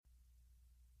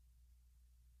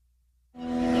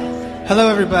Hello,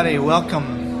 everybody. Welcome.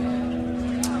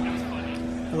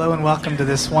 Hello and welcome to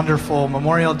this wonderful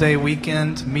Memorial Day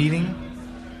weekend meeting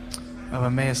of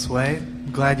Emmaus Way.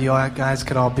 I'm glad you guys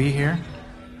could all be here.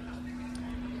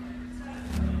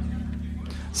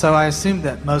 So I assume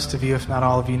that most of you, if not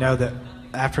all of you, know that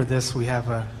after this we have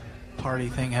a party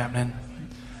thing happening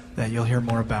that you'll hear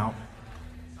more about.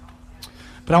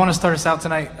 But I want to start us out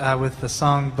tonight with a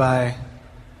song by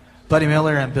Buddy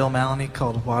Miller and Bill Maloney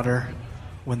called Water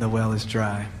When the Well is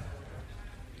Dry.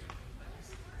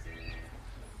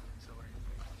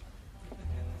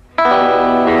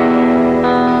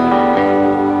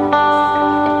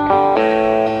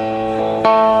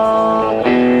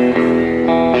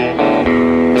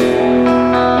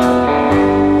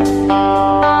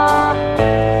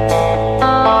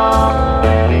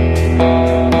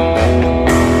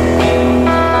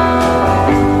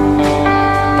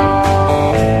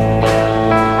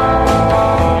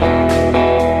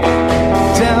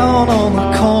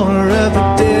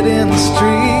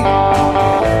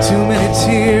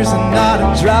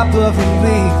 Drop of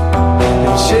relief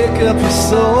and shake up your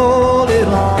soul.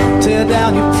 It'll tear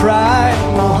down your pride.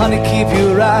 Oh, honey, keep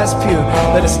your eyes pure.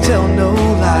 Let us tell no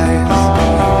lies.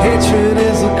 Hatred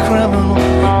is a criminal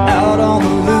out on the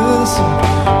loose.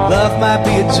 Love might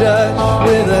be a judge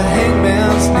with a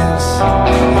hangman's noose.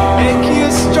 Make you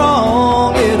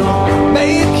strong, it'll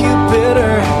make you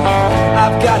bitter.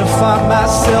 I've got to find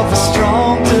myself a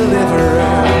strong deliverer.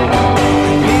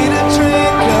 I need a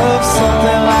drink of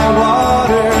something like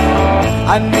water.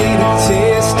 I need a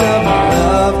taste of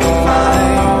love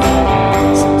divine.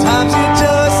 Sometimes you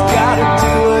just gotta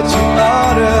do what you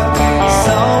oughta.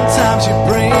 Sometimes you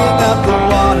bring up the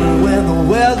water when the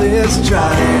well is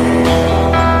dry.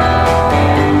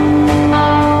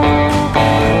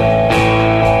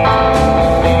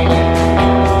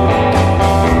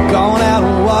 Gone out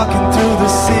and walking through the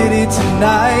city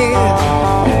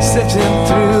tonight, sifting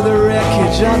through the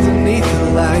wreckage underneath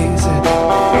the lights.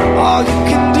 All you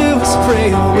can do is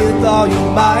pray with all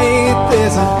your might.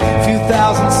 There's a few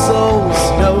thousand souls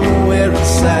nowhere in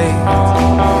sight.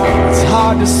 It's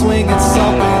hard to swing at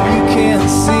something you can't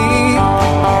see.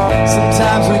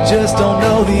 Sometimes we just don't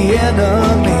know the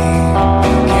enemy.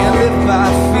 Can't live by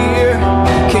fear,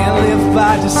 can't live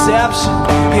by deception.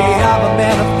 Hey, I'm a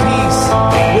man of peace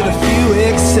with a few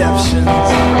exceptions. I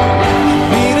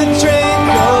need a drink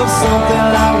of something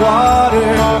like water.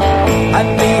 I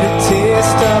need a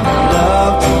taste of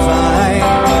love divine.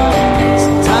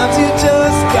 Sometimes you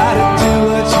just gotta do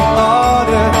what you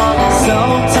oughta.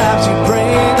 Sometimes you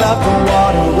bring up the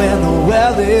water when the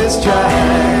well is dry.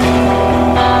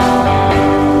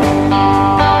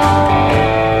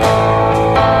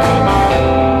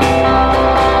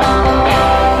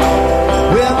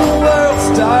 When the world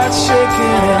starts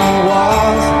shaking and the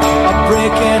walls are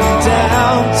breaking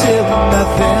down till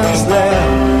nothing's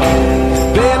left,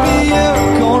 baby, you're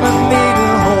gonna need to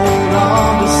hold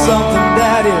on to something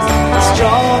that is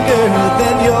stronger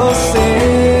than yourself.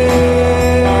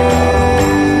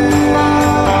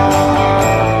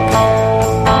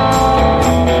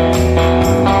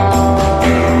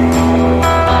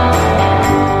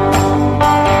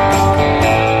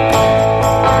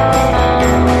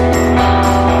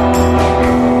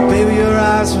 Baby, your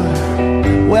eyes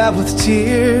were wet with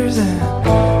tears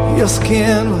and your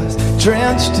skin was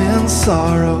drenched in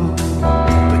sorrow,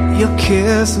 but your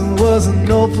kiss was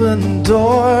an open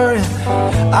door,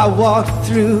 and I walked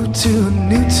through to a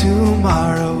new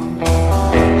tomorrow.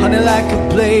 Honey, like a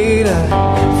blade of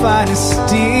finest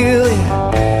steel,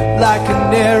 yeah, like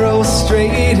an arrow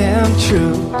straight and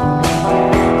true,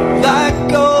 like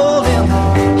gold in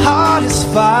the hottest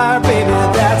fire, baby,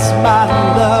 that's my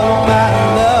love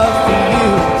for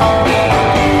you. I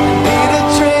need a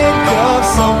drink of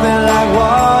something like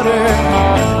water.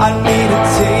 I need a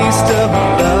taste of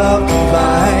love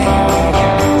divine.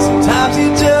 Sometimes you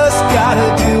just gotta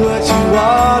do what you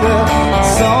oughta.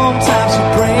 Sometimes you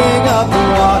bring up the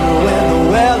water when the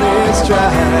well is dry.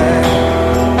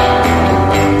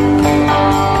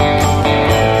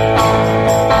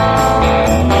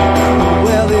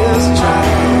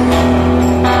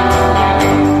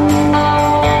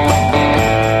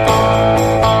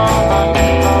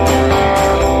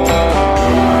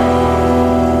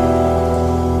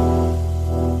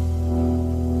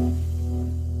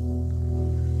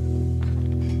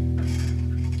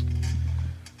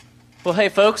 Well, hey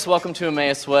folks, welcome to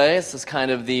Emmaus Way. This is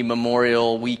kind of the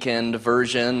Memorial Weekend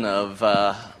version of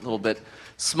a little bit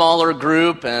smaller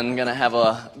group, and going to have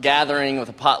a gathering with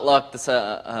a potluck this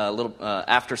little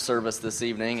after service this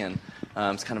evening. And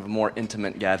It's kind of a more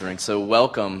intimate gathering. So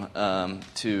welcome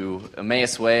to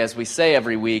Emmaus Way. As we say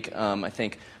every week, I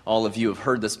think all of you have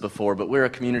heard this before, but we're a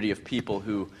community of people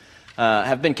who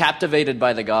have been captivated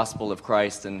by the gospel of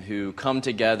Christ and who come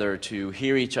together to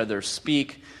hear each other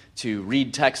speak, to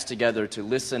read text together, to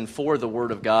listen for the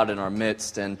Word of God in our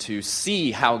midst, and to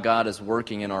see how God is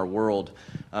working in our world,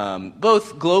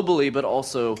 both globally but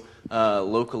also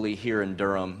locally here in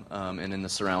Durham and in the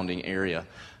surrounding area.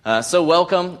 So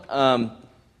welcome.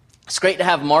 It's great to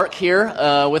have Mark here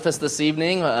with us this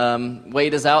evening.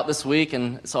 Wade is out this week,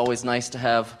 and it's always nice to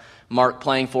have Mark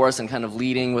playing for us and kind of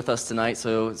leading with us tonight,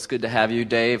 so it's good to have you.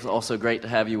 Dave, also great to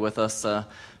have you with us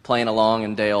playing along,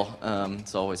 and Dale,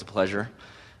 it's always a pleasure.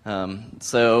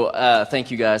 So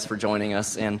thank you guys for joining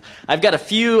us, and I've got a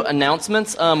few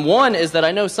announcements. One is that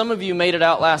I know some of you made it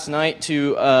out last night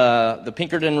to the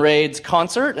Pinkerton Raids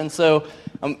concert, and so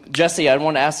Jesse, I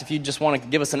want to ask if you just want to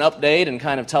give us an update and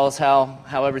kind of tell us how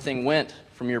everything went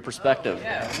from your perspective.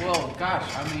 Yeah, well, gosh,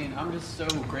 I mean, I'm just so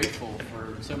grateful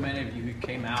for so many of you who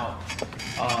came out.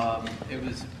 It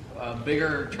was a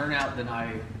bigger turnout than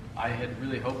I had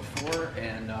really hoped for,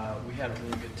 and we had a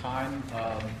really good time.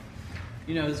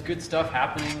 There's good stuff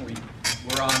happening.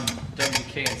 We're on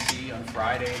WKNC on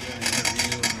Friday doing an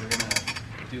interview, and we're going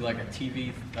to do like a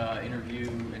TV interview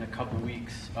in a couple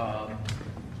weeks.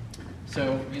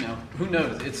 So, who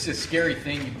knows? It's a scary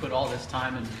thing. You put all this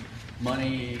time and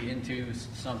money into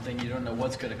something, you don't know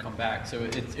what's going to come back. So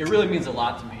it really means a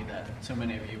lot to me that so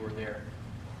many of you were there.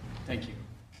 Thank you.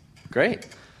 Great.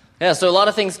 Yeah, so a lot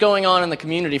of things going on in the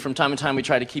community. From time to time, we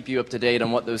try to keep you up to date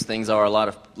on what those things are. A lot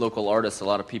of local artists, a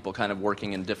lot of people kind of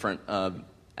working in different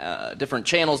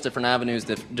channels, different avenues,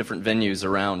 different venues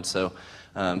around. So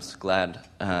I'm just glad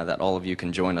that all of you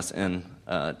can join us in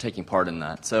taking part in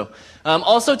that. So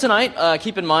also tonight,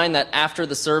 keep in mind that after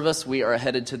the service, we are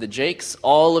headed to the Jakes.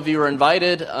 All of you are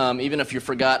invited. Even if you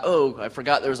forgot, I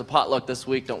forgot there was a potluck this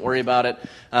week, don't worry about it.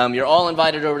 You're all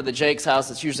invited over to the Jakes house.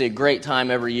 It's usually a great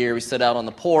time every year. We sit out on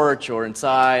the porch or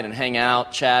inside and hang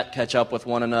out, chat, catch up with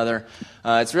one another.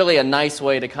 It's really a nice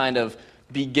way to kind of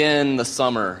begin the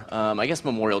summer. I guess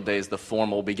Memorial Day is the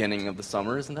formal beginning of the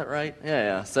summer, isn't that right?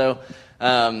 Yeah. So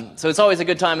it's always a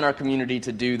good time in our community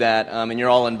to do that, and you're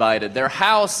all invited. Their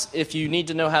house, if you need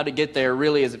to know how to get there,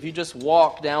 really is if you just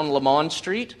walk down Lamont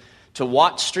Street to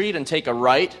Watt Street and take a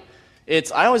right.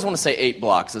 I always want to say 8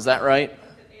 blocks, is that right?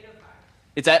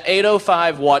 It's at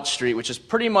 805 Watt Street, which is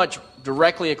pretty much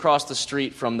directly across the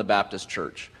street from the Baptist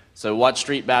Church. So Watt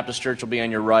Street Baptist Church will be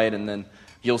on your right, and then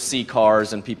you'll see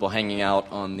cars and people hanging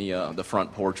out on the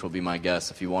front porch will be my guess.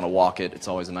 If you want to walk it, it's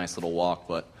always a nice little walk,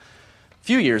 but a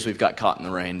few years we've got caught in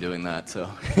the rain doing that, so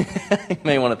you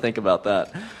may want to think about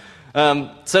that.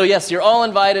 So yes, you're all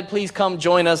invited. Please come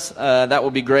join us. That will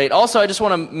be great. Also, I just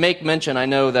want to make mention, I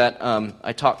know that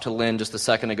I talked to Lynn just a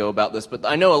second ago about this, but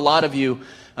I know a lot of you,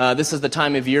 this is the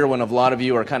time of year when a lot of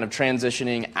you are kind of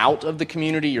transitioning out of the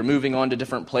community. You're moving on to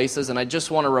different places, and I just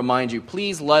want to remind you,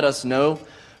 please let us know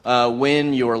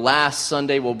when your last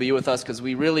Sunday will be with us, because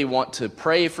we really want to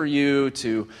pray for you,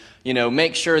 to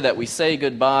make sure that we say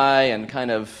goodbye and kind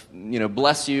of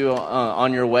bless you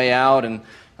on your way out and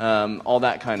all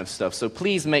that kind of stuff. So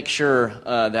please make sure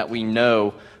that we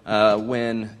know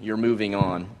when you're moving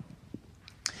on.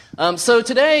 So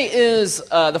today is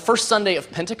the first Sunday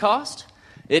of Pentecost.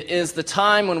 It is the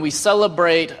time when we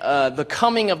celebrate the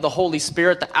coming of the Holy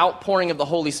Spirit, the outpouring of the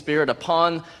Holy Spirit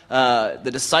upon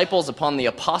the disciples, upon the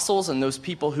apostles, and those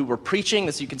people who were preaching.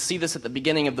 You can see this at the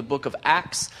beginning of the book of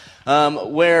Acts,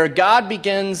 where God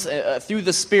begins through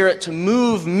the Spirit to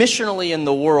move missionally in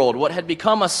the world. What had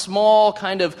become a small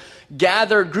kind of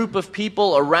gathered group of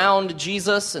people around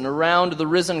Jesus and around the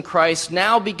risen Christ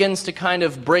now begins to kind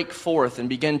of break forth and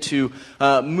begin to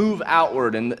move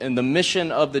outward, and the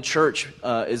mission of the church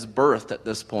is birthed at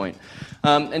this point.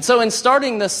 And so in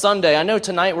starting this Sunday, I know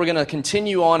tonight we're going to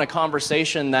continue on a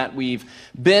conversation that we've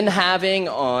been having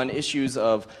on issues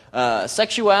of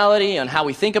sexuality, on how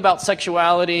we think about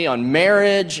sexuality, on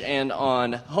marriage, and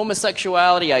on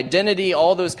homosexuality, identity,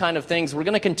 all those kind of things. We're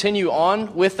going to continue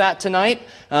on with that tonight,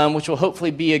 which will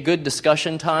hopefully be a good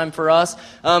discussion time for us,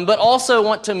 but also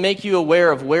want to make you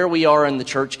aware of where we are in the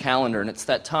church calendar, and it's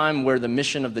that time where the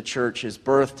mission of the church is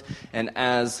birthed, and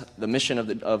as the mission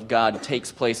of God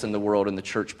takes place in the world, and the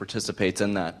church participates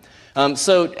in that.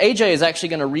 So AJ is actually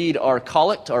going to read our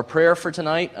collect, our prayer for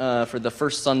tonight, for the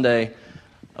first Sunday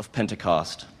of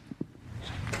Pentecost.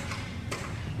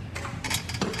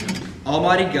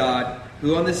 Almighty God,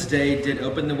 who on this day did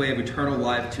open the way of eternal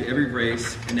life to every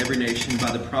race and every nation by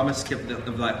the promised gift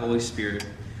of thy Holy Spirit,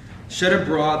 shed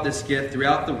abroad this gift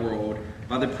throughout the world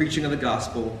by the preaching of the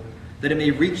gospel, that it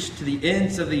may reach to the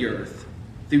ends of the earth.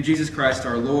 Through Jesus Christ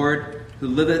our Lord, who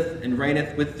liveth and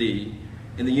reigneth with thee,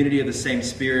 in the unity of the same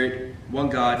Spirit, one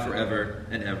God, forever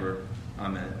and ever.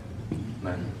 Amen.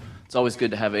 Amen. It's always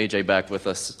good to have AJ back with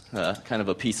us, kind of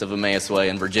a piece of Emmaus Way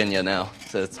in Virginia now,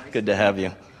 so it's good to have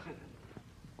you.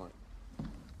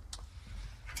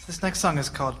 This next song is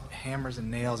called Hammers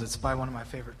and Nails. It's by one of my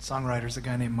favorite songwriters, a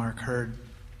guy named Mark Hurd.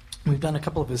 We've done a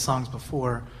couple of his songs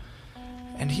before,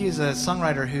 and he is a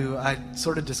songwriter who I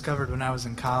sort of discovered when I was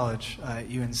in college at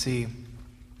UNC.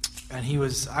 And he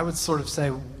was, I would sort of say,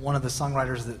 one of the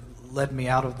songwriters that led me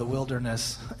out of the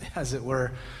wilderness, as it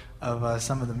were, of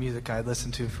some of the music I had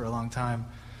listened to for a long time.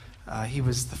 He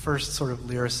was the first sort of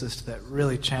lyricist that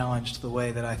really challenged the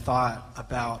way that I thought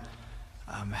about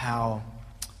how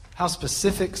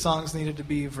specific songs needed to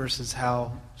be versus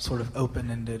how sort of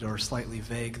open-ended or slightly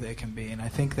vague they can be. And I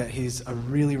think that he's a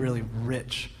really, really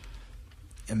rich,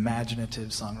 imaginative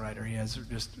songwriter. He has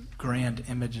just grand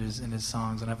images in his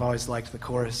songs. And I've always liked the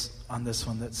chorus on this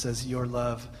one that says, "Your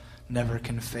love never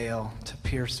can fail to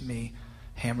pierce me,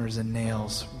 hammers and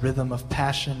nails, rhythm of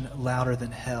passion louder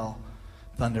than hell,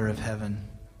 thunder of heaven,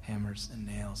 hammers and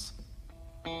nails."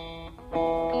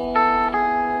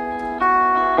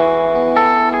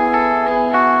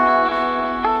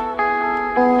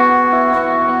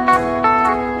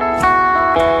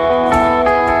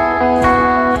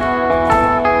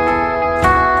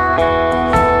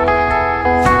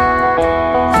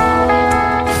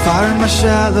 Fire in my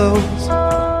shallows,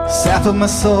 sap of my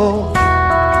soul.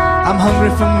 I'm hungry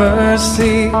for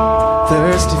mercy,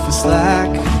 thirsty for slack.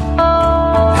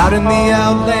 Out in the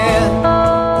outland,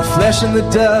 the flesh and the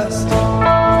dust,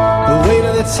 the weight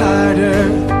of the tired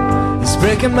earth is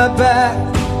breaking my back.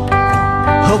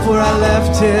 Hope where I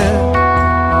left it,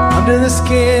 under the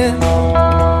skin,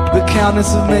 the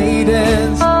countless of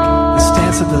maidens, the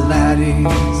stance of the laddies,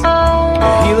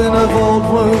 the healing of old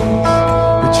wounds,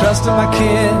 the trust of my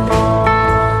kin,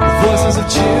 the voices of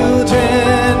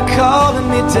children calling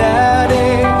me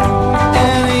daddy.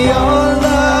 And your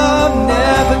love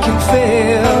never can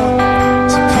fail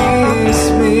to pierce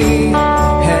me,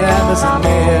 hammers and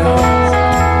nails,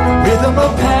 rhythm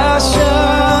of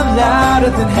passion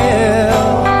louder than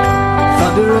hell,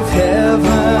 thunder of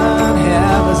heaven,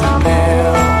 hammers and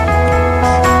nails.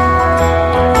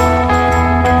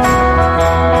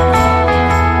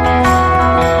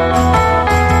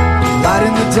 Light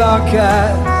in the dark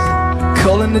eyes,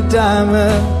 coal in the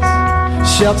diamonds,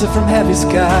 shelter from heavy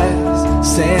skies,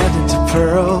 sand into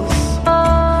pearls,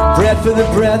 bread for the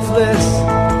breathless,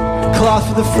 cloth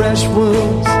for the fresh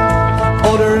wounds,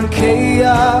 order and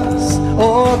chaos,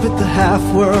 orbit the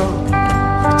half-world,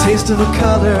 the taste of a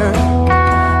color,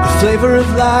 the flavor of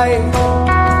light,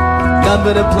 none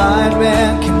but a blind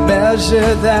man can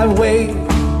measure that weight.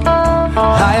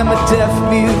 I am a deaf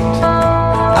mute,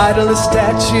 idol a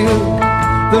statue,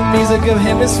 the music of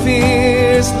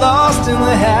hemispheres lost in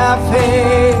the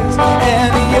half-haze.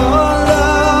 And your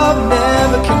love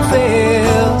never can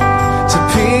fail to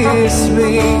pierce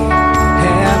me,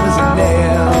 hammers and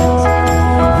nails,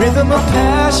 rhythm of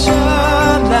passion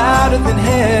louder than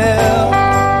hell,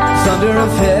 thunder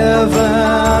of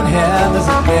heaven, hammers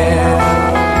and nails.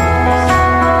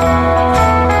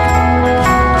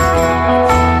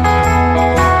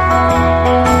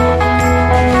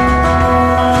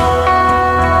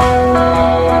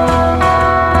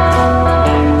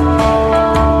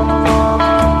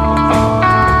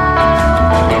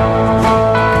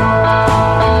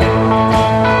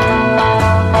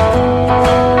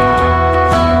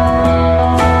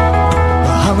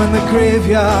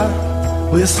 Graveyard,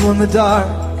 whistle in the dark,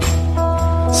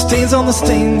 stains on the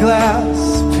stained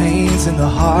glass, pains in the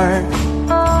heart.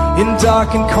 In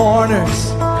darkened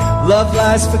corners, love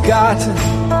lies forgotten.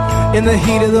 In the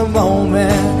heat of the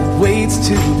moment, it waits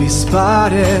to be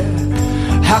spotted.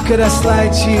 How could I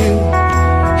slight you?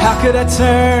 How could I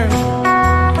turn?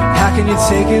 How can you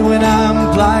take it when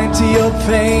I'm blind to your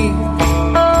pain?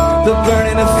 The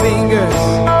burning of fingers,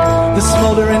 the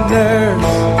smoldering nerves.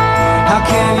 How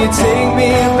can you take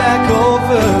me back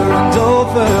over and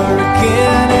over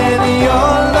again? And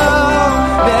your love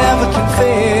never can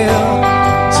fail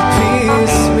to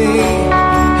pierce me,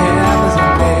 hammers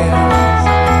and nails,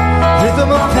 rhythm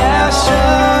of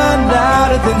passion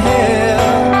louder than hell,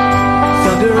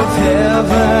 thunder of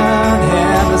heaven,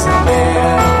 hammers and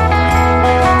nails.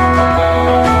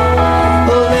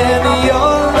 Oh, and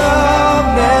your love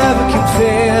never can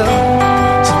fail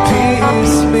to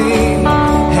pierce me,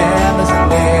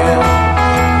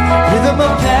 rhythm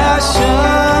of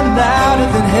passion louder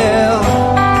than hell,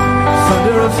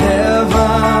 thunder of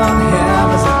heaven,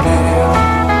 hammers and nails.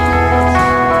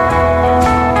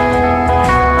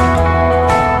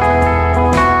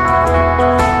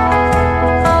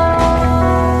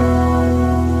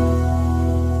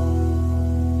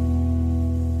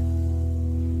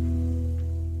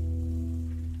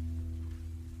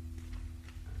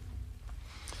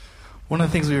 One of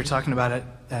the things we were talking about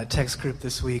at text group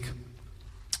this week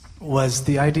was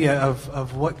the idea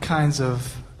of what kinds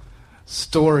of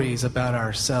stories about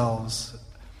ourselves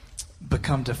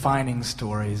become defining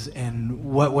stories, and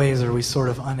what ways are we sort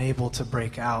of unable to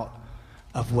break out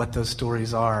of what those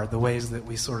stories are, the ways that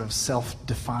we sort of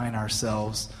self-define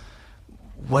ourselves.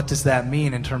 What does that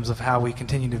mean in terms of how we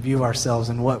continue to view ourselves,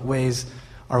 and what ways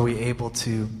are we able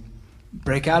to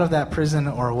break out of that prison,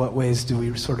 or what ways do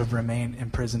we sort of remain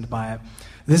imprisoned by it?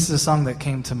 This is a song that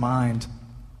came to mind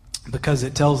because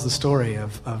it tells the story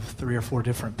of 3 or 4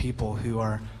 different people who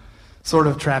are sort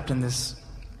of trapped in this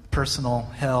personal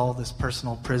hell, this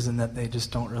personal prison that they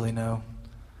just don't really know.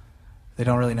 They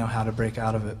don't really know how to break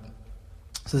out of it.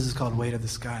 So this is called Weight of the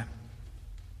Sky.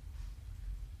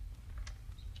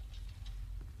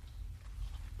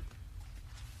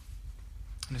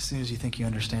 And as soon as you think you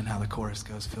understand how the chorus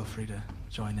goes, feel free to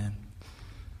join in.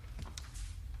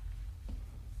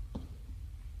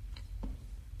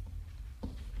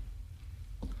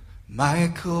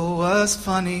 Michael was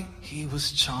funny, he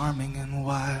was charming and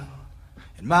wild.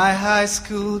 In my high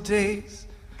school days,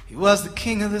 he was the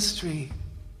king of the street.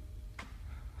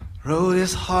 Rode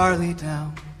his Harley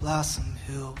down Blossom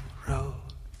Hill Road,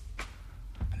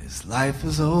 and his life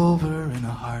was over in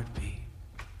a heartbeat.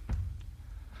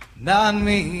 Not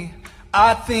me,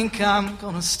 I think I'm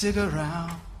gonna stick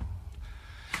around.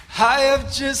 I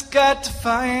have just got to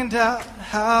find out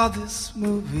how this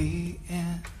movie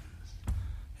ends.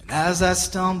 And as I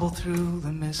stumble through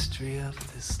the mystery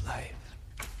of this life,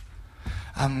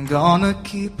 I'm gonna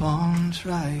keep on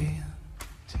trying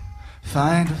to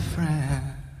find a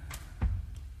friend.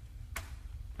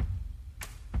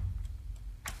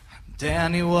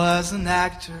 Danny was an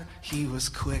actor, he was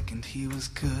quick and he was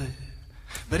good,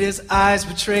 but his eyes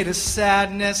betrayed a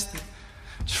sadness that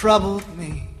troubled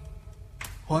me.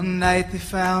 One night they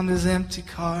found his empty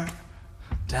car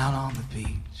down on the beach.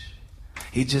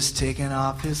 He'd just taken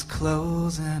off his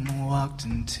clothes and walked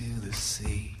into the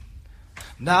sea.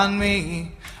 Not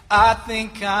me, I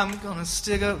think I'm gonna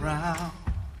stick around.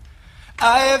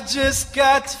 I have just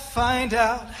got to find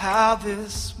out how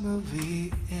this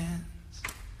movie ends.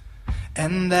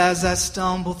 And as I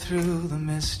stumble through the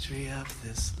mystery of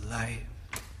this life,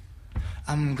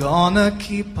 I'm gonna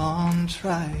keep on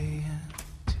trying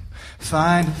to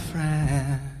find a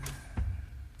friend.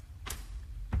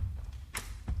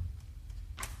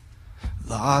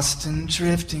 Lost and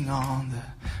drifting on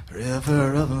the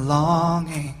river of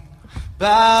longing,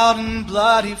 bowed and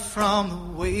bloody from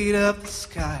the weight of the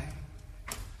sky,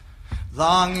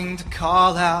 longing to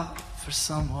call out for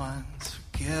someone's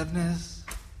forgiveness,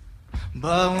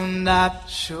 but we're not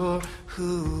sure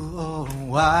who or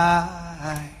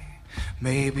why.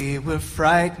 Maybe we're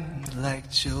frightened like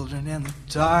children in the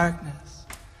darkness,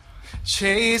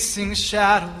 chasing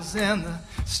shadows in the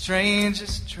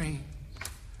strangest dreams.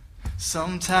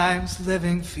 Sometimes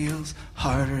living feels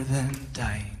harder than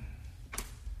dying.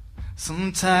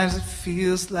 Sometimes it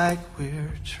feels like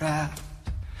we're trapped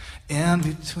in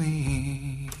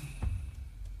between.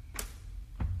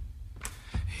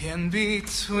 In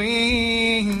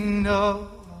between, oh.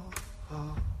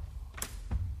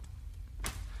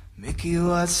 Mickey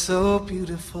was so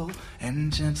beautiful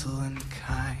and gentle and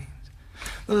kind.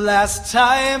 The last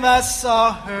time I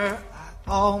saw her, I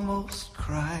almost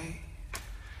cried.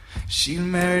 She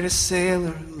married a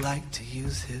sailor who liked to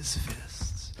use his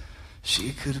fists.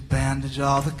 She could bandage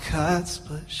all the cuts,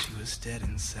 but she was dead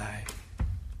inside.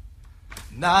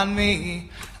 Not me,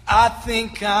 I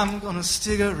think I'm gonna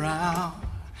stick around.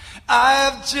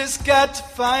 I've just got to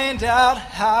find out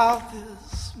how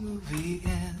this movie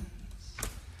ends.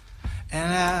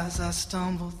 And as I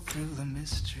stumble through the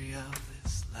mystery of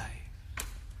this life,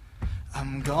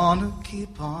 I'm gonna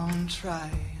keep on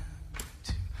trying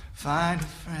to find a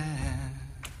friend.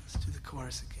 Let's do the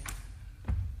chorus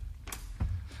again.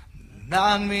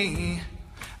 Not me,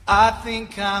 I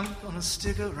think I'm gonna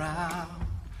stick around.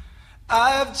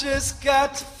 I've just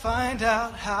got to find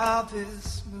out how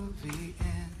this movie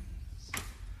ends.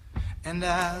 And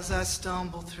as I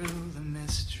stumble through the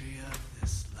mystery of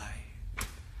this life,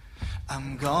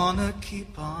 I'm gonna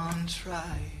keep on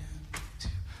trying to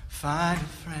find a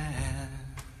friend.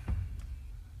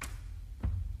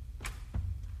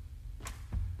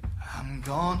 I'm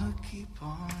gonna keep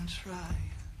on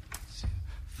trying to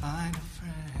find a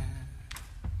friend.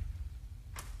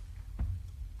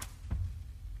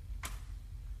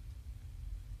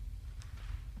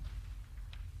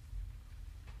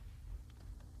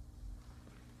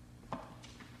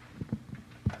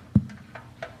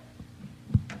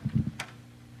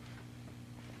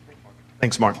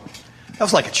 Thanks, Mark. That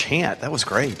was like a chant. That was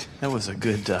great. That was a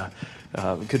good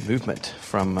good movement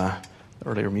from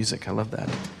earlier music. I love that.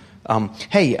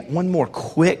 Hey, one more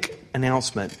quick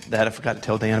announcement that I forgot to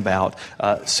tell Dan about.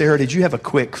 Sarah, did you have a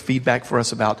quick feedback for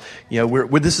us about,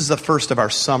 this is the first of our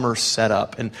summer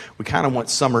setup, and we kind of want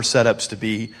summer setups to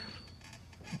be,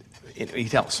 you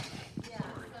tell us.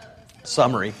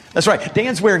 Summary. That's right.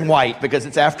 Dan's wearing white because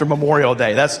it's after Memorial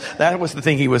Day. That was the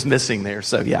thing he was missing there.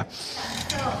 So, yeah.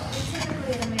 So we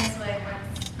typically in Amazeway,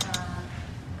 once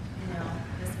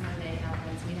this Monday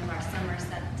happens, we have our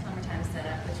summertime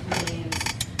setup, which means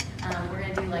we're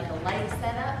going to do like a light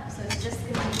setup. So it's just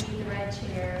going to be the red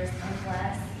chairs,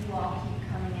 unless you all keep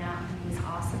coming out in these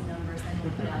awesome numbers, then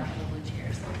we'll put out the blue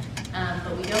chairs.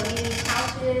 But we don't need any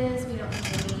couches. We don't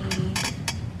need any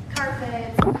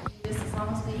carpets. Just as long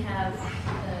as we have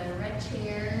the red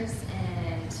chairs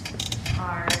and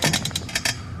our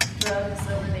drugs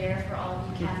over there for all of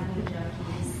you caffeine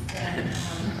junkies, then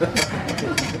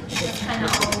that's kind of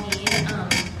all we need.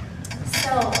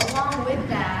 So along with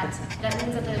that, that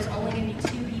means that there's only going to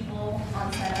be 2 people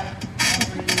on setup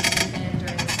every weekend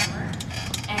during the summer.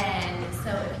 And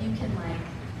so if you can,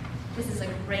 this is a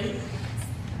great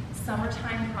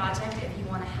summertime project if you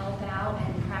want to help out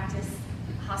and practice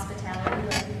hospitality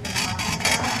like we've been talking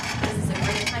about. This is a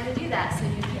great time to do that, so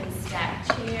you can stack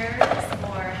chairs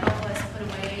or help us put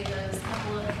away those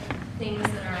couple of things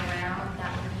that are around.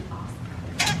 That would be awesome.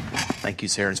 Thank you,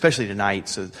 Sarah, especially tonight,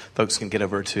 so folks can get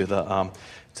over to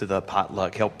the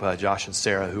potluck. Help Josh and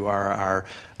Sarah, who are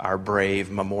our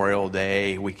brave Memorial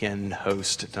Day weekend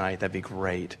host tonight. That'd be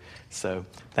great. So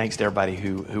thanks to everybody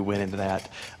who went into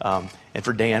that. And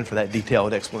for Dan for that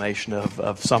detailed explanation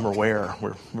of summer wear.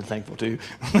 We're thankful too.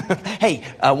 Hey,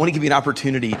 I want to give you an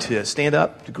opportunity to stand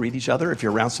up, to greet each other. If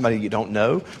you're around somebody you don't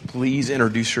know, please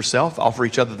introduce yourself. Offer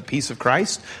each other the peace of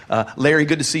Christ. Larry,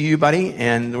 good to see you, buddy,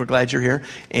 and we're glad you're here.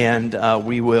 And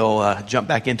we will jump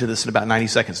back into this in about 90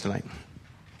 seconds tonight.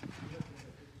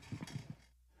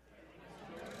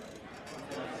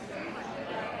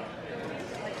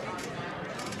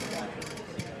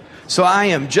 So I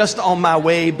am just on my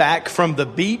way back from the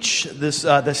beach. The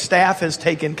staff has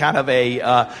taken kind of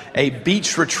a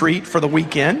beach retreat for the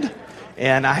weekend,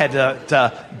 and I had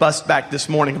to bust back this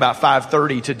morning about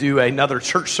 5:30 to do another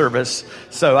church service.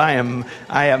 So I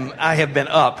have been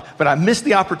up, but I missed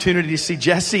the opportunity to see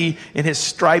Jesse in his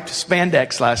striped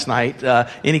spandex last night.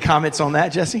 Any comments on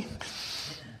that, Jesse?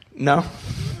 No,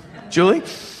 Julie?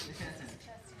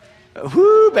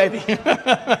 Whoo, baby.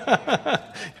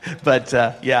 But,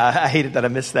 I hated that I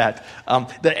missed that.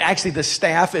 Actually, the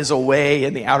staff is away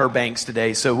in the Outer Banks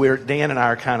today, so Dan and I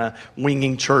are kind of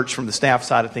winging church from the staff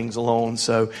side of things alone.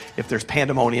 So if there's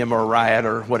pandemonium or riot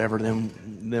or whatever, then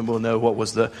we'll know what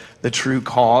was the true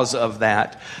cause of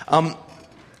that.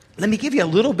 Let me give you a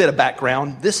little bit of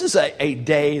background. This is a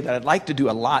day that I'd like to do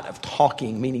a lot of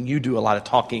talking, meaning you do a lot of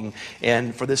talking,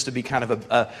 and for this to be kind of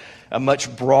a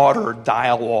much broader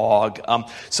dialogue.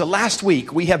 So last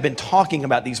week, we have been talking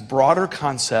about these broader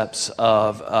concepts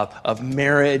of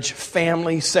marriage,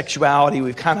 family, sexuality.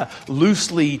 We've kind of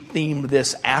loosely themed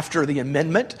this after the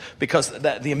amendment, because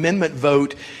the amendment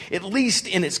vote, at least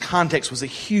in its context, was a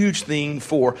huge thing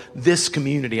for this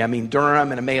community. I mean,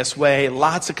 Durham and Emmaus Way,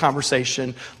 lots of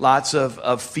conversation, lots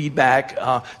of feedback,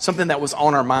 something that was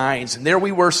on our minds. And there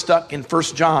we were stuck in 1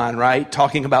 John, right,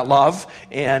 talking about love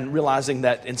and realizing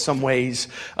that in some ways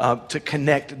to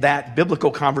connect that biblical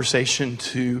conversation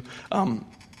to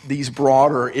these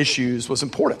broader issues was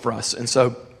important for us. And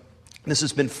so this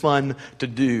has been fun to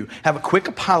do. Have a quick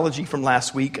apology from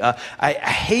last week. I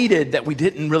hated that we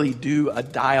didn't really do a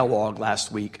dialogue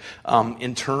last week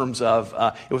in terms of,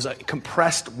 it was a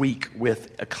compressed week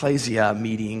with Ecclesia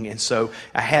meeting. And so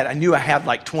I knew I had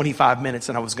like 25 minutes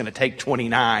and I was going to take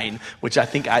 29, which I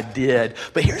think I did.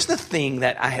 But here's the thing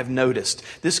that I have noticed.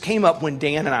 This came up when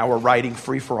Dan and I were writing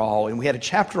Free for All, and we had a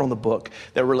chapter on the book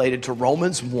that related to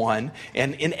Romans 1.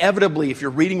 And inevitably, if you're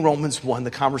reading Romans 1,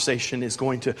 the conversation is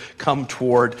going to come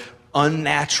toward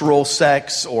unnatural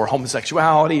sex or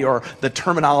homosexuality or the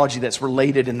terminology that's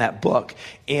related in that book.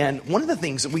 And one of the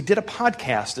things that we did a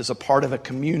podcast as a part of a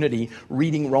community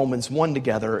reading Romans 1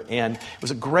 together, and it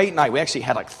was a great night. We actually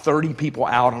had like 30 people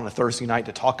out on a Thursday night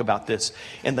to talk about this.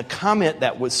 And the comment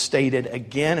that was stated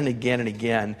again and again and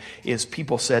again is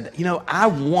people said, I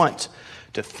want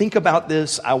to think about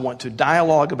this. I want to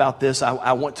dialogue about this.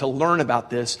 I want to learn about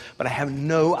this, but I have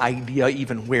no idea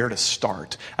even where to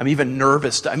start. I'm even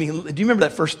nervous. Do you remember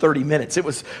that first 30 minutes? It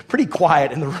was pretty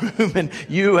quiet in the room, and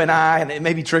you and I, and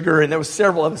maybe Trigger, and there was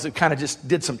several of us who kind of just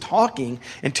did some talking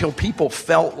until people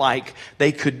felt like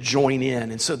they could join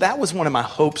in. And so that was one of my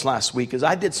hopes last week, is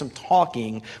I did some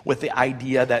talking with the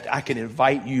idea that I could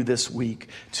invite you this week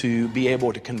to be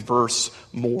able to converse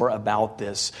more about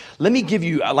this. Let me give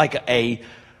you like a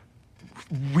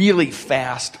really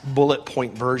fast bullet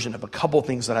point version of a couple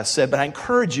things that I said, but I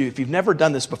encourage you, if you've never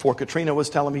done this before, Katrina was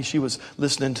telling me she was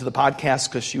listening to the podcast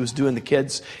because she was doing the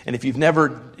kids, and if you've never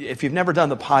done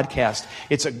the podcast,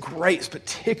 it's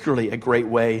particularly a great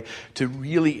way to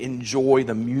really enjoy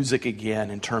the music again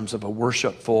in terms of a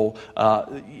worshipful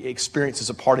experience as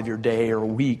a part of your day or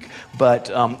week.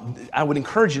 But I would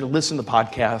encourage you to listen to the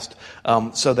podcast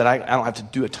so that I don't have to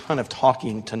do a ton of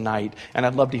talking tonight, and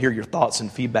I'd love to hear your thoughts and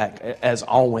feedback as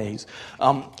always.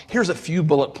 Here's a few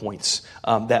bullet points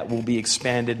that will be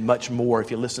expanded much more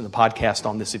if you listen to the podcast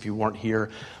on this if you weren't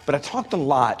here. But I talked a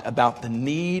lot about the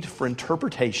need for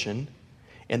interpretation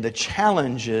and the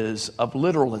challenges of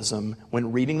literalism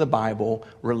when reading the Bible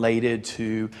related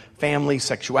to family,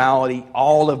 sexuality,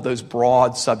 all of those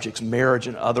broad subjects, marriage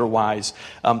and otherwise.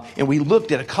 And we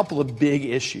looked at a couple of big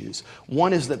issues.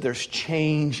 One is that there's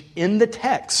change in the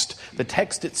text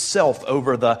itself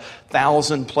over the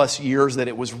 1,000+ years that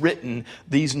it was written.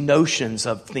 These notions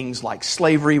of things like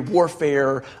slavery,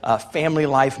 warfare, family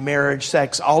life, marriage,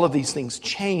 sex, all of these things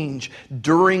change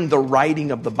during the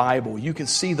writing of the Bible. You can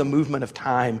see the movement of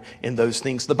time in those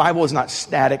things. The Bible is not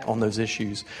static on those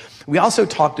issues. We also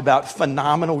talked about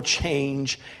phenomenal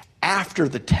change after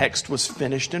the text was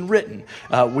finished and written.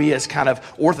 We as kind of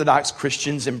Orthodox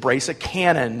Christians embrace a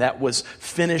canon that was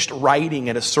finished writing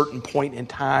at a certain point in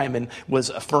time and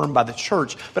was affirmed by the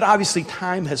church. But obviously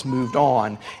time has moved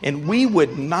on, and we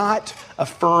would not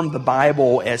affirm the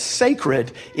Bible as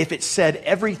sacred if it said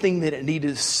everything that it needed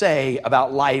to say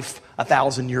about life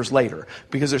 1,000 years later,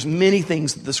 because there's many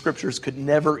things that the scriptures could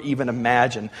never even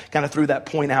imagine. Kind of threw that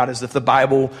point out as if the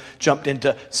Bible jumped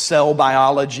into cell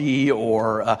biology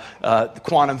or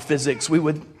quantum physics. We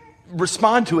would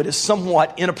respond to it as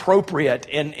somewhat inappropriate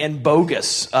and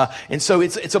bogus. And so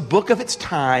it's a book of its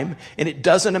time, and it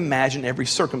doesn't imagine every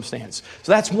circumstance.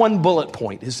 So that's one bullet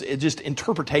point, is just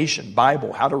interpretation,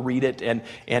 Bible, how to read it,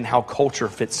 and how culture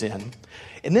fits in.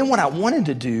 And then what I wanted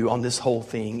to do on this whole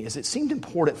thing is it seemed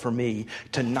important for me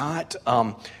to not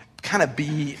kind of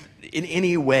be in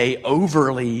any way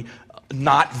overly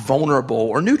not vulnerable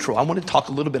or neutral. I want to talk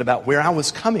a little bit about where I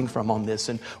was coming from on this.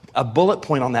 And a bullet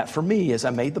point on that for me is I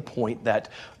made the point that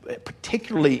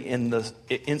particularly in the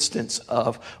instance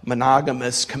of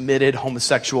monogamous, committed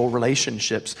homosexual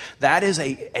relationships, that is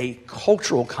a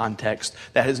cultural context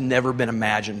that has never been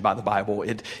imagined by the Bible.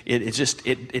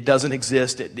 It doesn't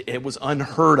exist. It was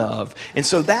unheard of. And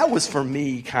so that was for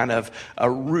me kind of a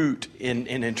root in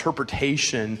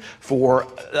interpretation for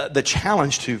the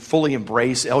challenge to fully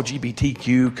embrace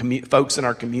LGBTQ folks in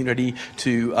our community,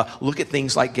 to look at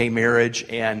things like gay marriage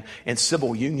and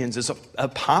civil unions as a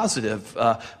positive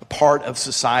part of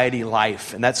society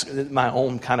life. And that's my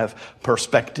own kind of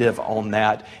perspective on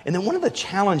that. And then one of the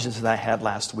challenges that I had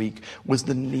last week was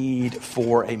the need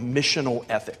for a missional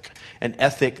ethic, an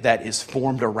ethic that is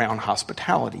formed around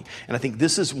hospitality. And I think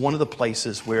this is one of the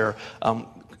places where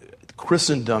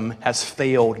Christendom has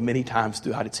failed many times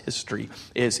throughout its history.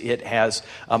 Is it has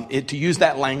to use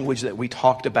that language that we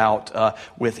talked about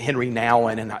with Henry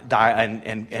Nouwen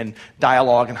and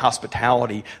dialogue and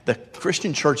hospitality. The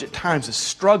Christian church at times has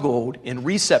struggled in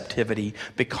receptivity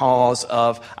because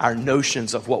of our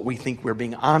notions of what we think we're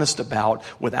being honest about,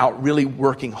 without really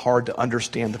working hard to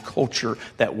understand the culture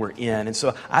that we're in. And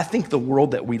so I think the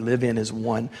world that we live in is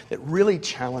one that really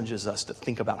challenges us to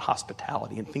think about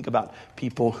hospitality and think about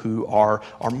people who are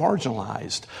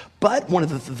marginalized. But one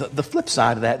of the flip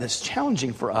side of that that's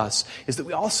challenging for us is that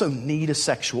we also need a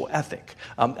sexual ethic.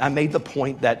 I made the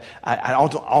point that I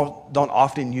don't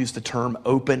often use the term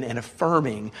open and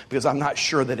affirming because I'm not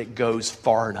sure that it goes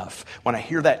far enough. When I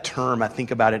hear that term, I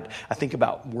think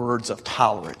about words of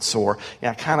tolerance, or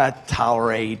I kind of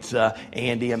tolerate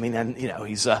Andy. I mean,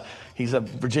 he's a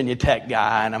Virginia Tech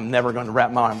guy, and I'm never going to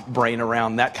wrap my brain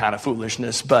around that kind of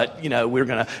foolishness. But, we're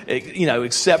going to,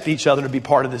 accept each other to be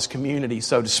part of this community,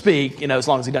 so to speak, as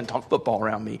long as he doesn't talk football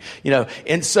around me,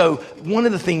 And so one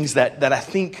of the things that I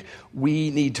think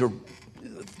we need to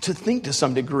to think to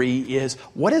some degree is,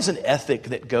 what is an ethic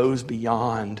that goes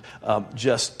beyond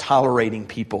just tolerating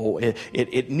people?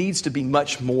 It needs to be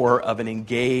much more of an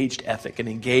engaged ethic, an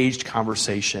engaged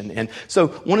conversation. And so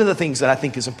one of the things that I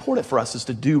think is important for us is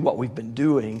to do what we've been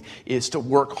doing, is to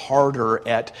work harder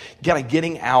at kind of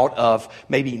getting out of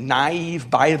maybe naive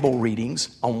Bible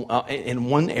readings in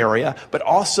one area, but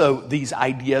also these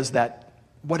ideas that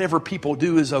whatever people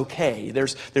do is okay.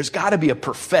 There's got to be a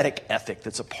prophetic ethic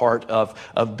that's a part of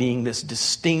being this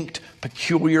distinct,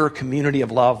 peculiar community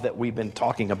of love that we've been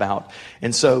talking about.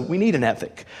 And so we need an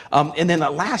ethic. And then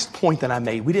the last point that I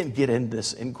made, we didn't get into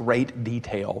this in great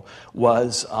detail,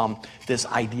 was this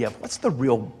idea of what's the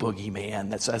real boogeyman?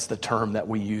 That's the term that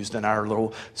we used in our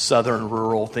little southern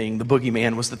rural thing. The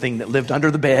boogeyman was the thing that lived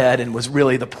under the bed and was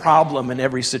really the problem in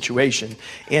every situation.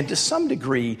 And to some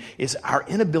degree is our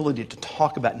inability to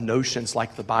talk about notions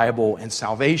like the Bible and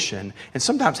salvation, and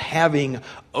sometimes having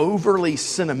overly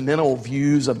sentimental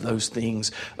views of those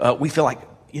things. We feel like,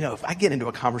 if I get into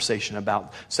a conversation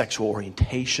about sexual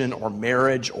orientation or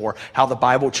marriage or how the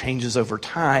Bible changes over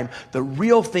time, the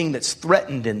real thing that's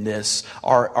threatened in this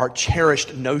are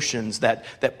cherished notions that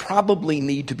probably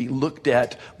need to be looked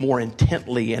at more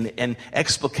intently and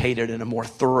explicated in a more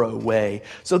thorough way.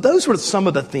 So those were some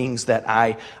of the things that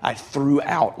I threw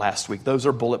out last week. Those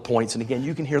are bullet points. And again,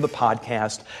 you can hear the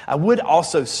podcast. I would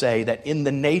also say that in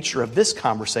the nature of this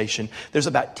conversation, there's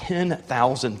about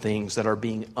 10,000 things that are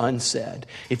being unsaid.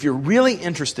 If you're really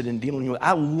interested in dealing with,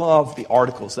 I love the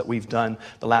articles that we've done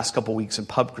the last couple weeks in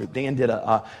Pub Group. Dan did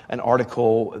passed an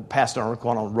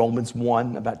article on Romans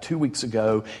 1 about 2 weeks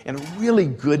ago, and a really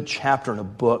good chapter in a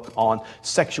book on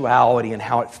sexuality and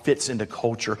how it fits into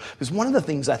culture. Because one of the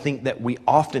things I think that we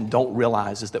often don't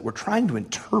realize is that we're trying to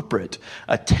interpret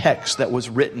a text that was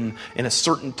written in a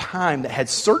certain time that had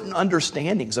certain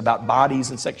understandings about bodies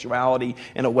and sexuality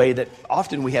in a way that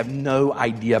often we have no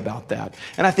idea about that.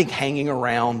 And I think hanging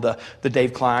around the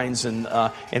Dave Kleins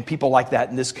and people like that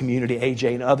in this community,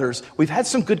 AJ and others, we've had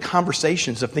some good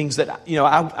conversations of things that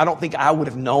I don't think I would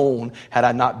have known had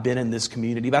I not been in this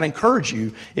community. But I encourage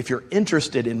you, if you're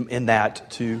interested in that,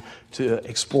 to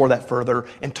explore that further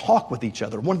and talk with each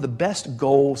other. One of the best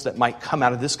goals that might come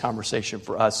out of this conversation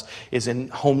for us is in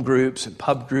home groups and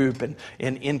pub group and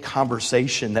in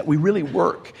conversation that we really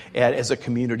work at as a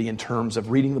community in terms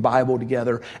of reading the Bible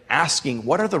together, asking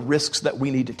what are the risks that we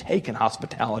need to take in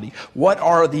hospitality? What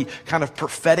are the kind of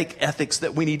prophetic ethics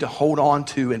that we need to hold on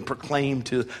to and proclaim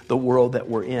to the world that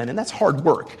we're in? And that's hard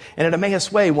work. And at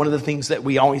Emmaus Way, one of the things that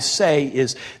we always say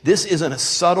is this isn't a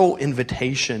subtle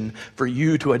invitation for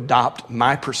you to adopt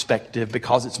my perspective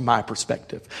because it's my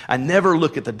perspective. I never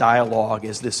look at the dialogue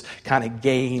as this kind of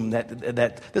game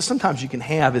that sometimes you can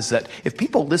have, is that if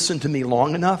people listen to me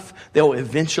long enough, they'll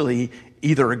eventually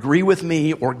either agree with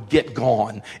me or get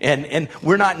gone. And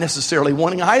we're not necessarily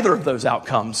wanting either of those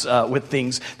outcomes with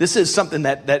things. This is something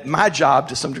that my job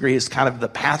to some degree is kind of the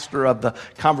pastor of the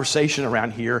conversation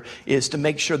around here, is to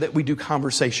make sure that we do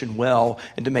conversation well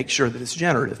and to make sure that it's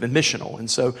generative and missional. And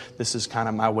so this is kind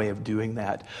of my way of doing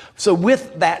that. So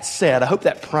with that said, I hope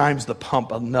that primes the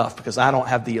pump enough, because I don't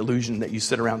have the illusion that you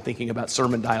sit around thinking about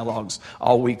sermon dialogues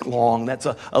all week long. That's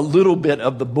a little bit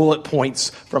of the bullet points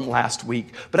from last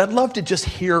week. But I'd love to just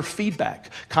hear feedback,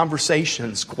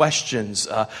 conversations, questions.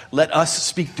 Let us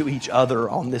speak to each other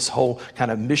on this whole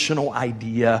kind of missional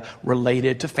idea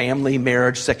related to family,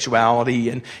 marriage,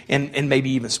 sexuality, and maybe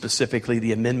even specifically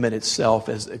the amendment itself,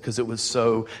 because it was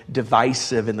so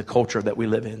divisive in the culture that we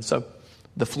live in. So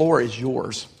the floor is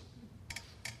yours.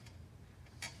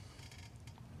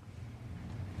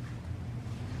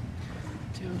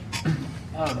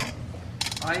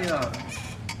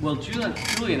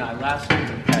 Julie and I last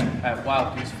year at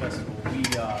Wild Goose Festival,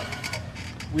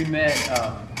 we met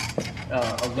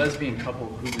a lesbian couple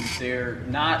who was there,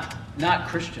 not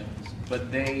Christians,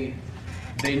 but they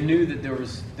knew that there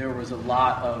was a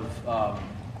lot of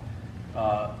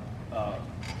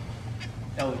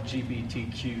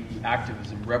LGBTQ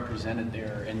activism represented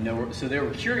there, and so they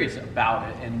were curious about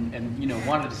it, and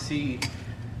wanted to see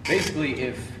basically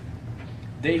if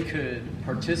they could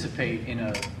participate in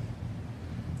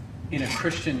a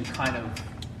Christian kind of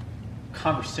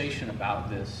conversation about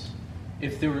this.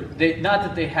 If not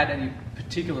that they had any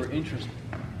particular interest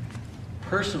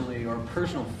personally or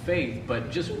personal faith,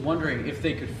 but just wondering if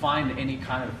they could find any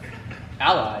kind of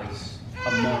allies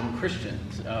among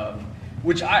Christians,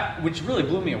 which really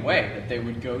blew me away that they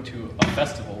would go to a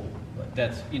festival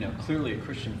that's clearly a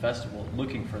Christian festival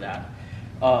looking for that.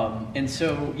 And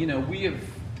so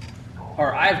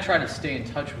I've tried to stay in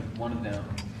touch with one of them.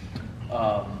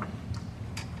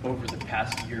 over the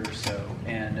past year or so.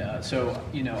 And so,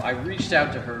 I reached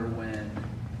out to her when,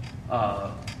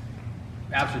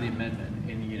 after the amendment,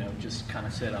 and, just kind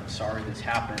of said, I'm sorry this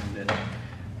happened, and,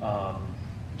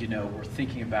 we're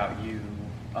thinking about you.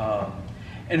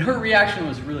 And her reaction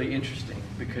was really interesting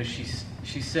because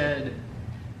she said,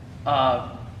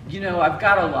 I've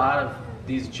got a lot of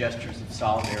these gestures of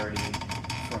solidarity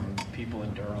from people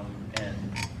in Durham, and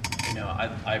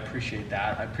I appreciate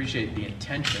that. I appreciate the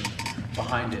intention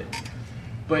behind it.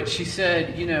 But she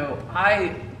said,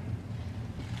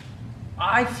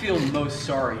 I feel most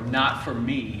sorry, not for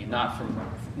me, not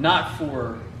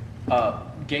for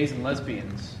gays and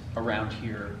lesbians around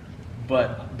here,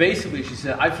 but basically she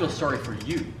said, I feel sorry for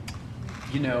you.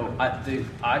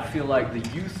 I feel like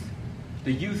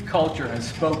the youth culture has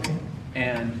spoken,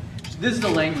 and this is the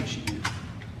language she used.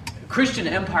 Christian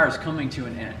empire is coming to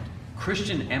an end.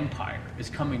 Christian empire is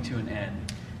coming to an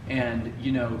end. And,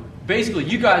 basically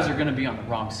you guys are going to be on the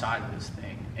wrong side of this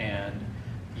thing. And,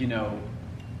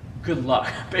 good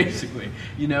luck, basically.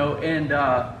 And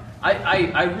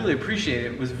I really appreciate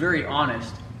it. It was very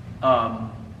honest. I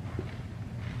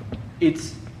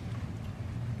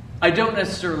don't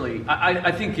necessarily,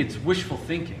 I think it's wishful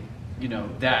thinking,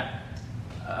 that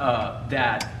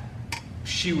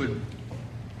she would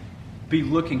be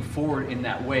looking forward in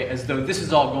that way, as though this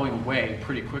is all going away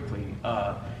pretty quickly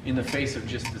in the face of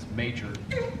just this major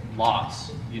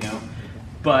loss,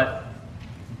 But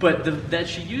that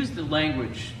she used the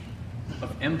language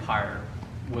of empire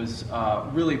was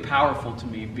really powerful to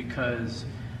me because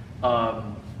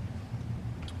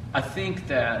I think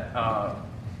that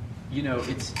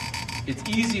it's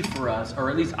easy for us, or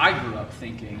at least I grew up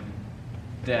thinking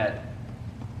that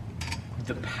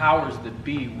the powers that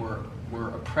be were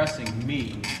oppressing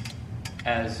me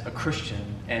as a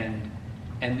Christian, and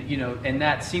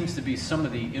that seems to be some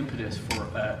of the impetus for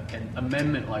an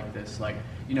amendment like this. Like,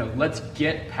 let's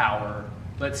get power,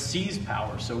 let's seize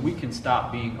power, so we can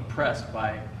stop being oppressed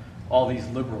by all these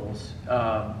liberals.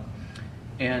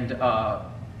 And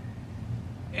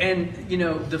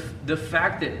the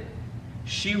fact that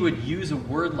she would use a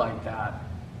word like that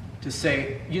to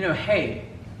say, hey,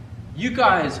 you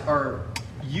guys are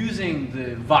using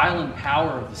the violent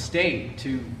power of the state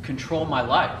to control my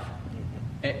life,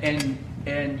 and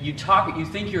you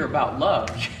think you're about love,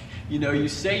 you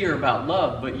say you're about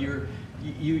love, but you're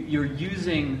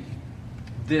using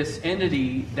this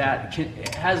entity that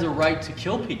has a right to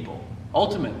kill people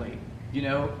ultimately,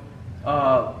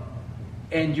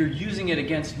 and you're using it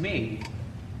against me.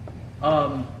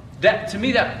 That to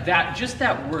me, that just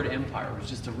that word empire was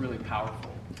just a really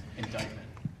powerful indictment.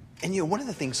 And one of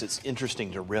the things that's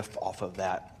interesting to riff off of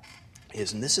that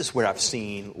is, and this is where I've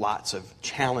seen lots of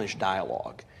challenge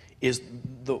dialogue, is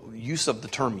the use of the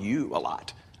term you a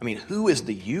lot. I mean, who is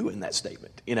the you in that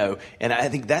statement? And I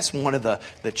think that's one of the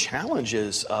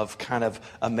challenges of kind of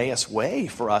Emmaus Way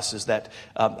for us, is that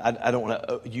I don't want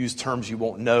to use terms you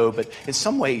won't know, but in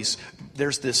some ways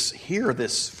there's this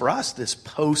for us, this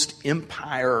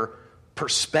post-empire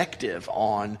perspective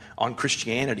on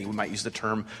Christianity. We might use the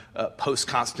term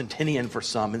post-Constantinian for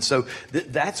some. And so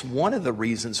that's one of the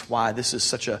reasons why this is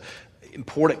such a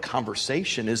important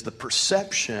conversation, is the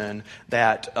perception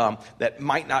that that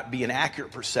might not be an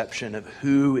accurate perception of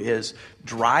who is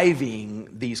driving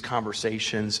these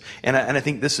conversations. And I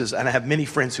think this is, and I have many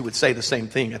friends who would say the same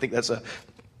thing. I think that's a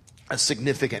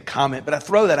significant comment, but I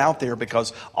throw that out there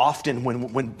because often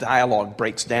when dialogue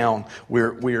breaks down,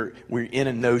 we're in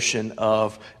a notion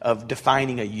of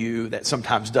defining a you that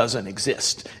sometimes doesn't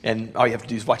exist, and all you have to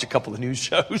do is watch a couple of news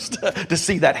shows to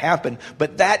see that happen.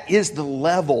 But that is the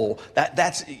level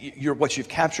that's what you've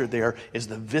captured there is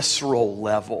the visceral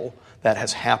level that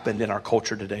has happened in our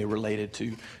culture today, related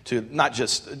to not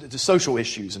just to social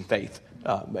issues and faith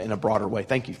in a broader way.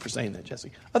 Thank you for saying that,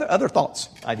 Jesse. Other thoughts,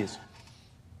 ideas?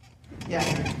 Yeah.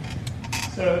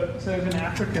 So as an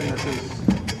African,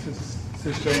 it's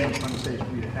a strange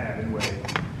conversation we have in a way,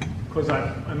 because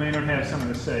I may not have some of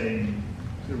the same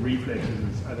sort of reflexes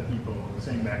as other people, the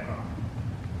same background.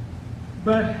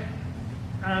 But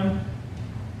I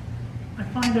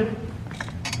find it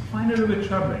a little bit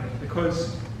troubling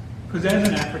because as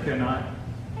an African,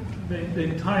 the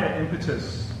entire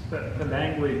impetus, the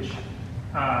language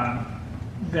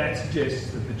that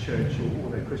suggests that the church or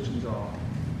that Christians are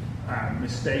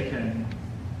mistaken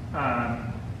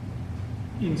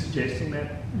in suggesting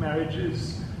that marriage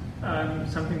is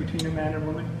something between a man and a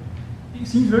woman. It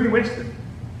seems very Western.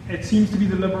 It seems to be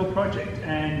the liberal project,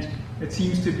 and it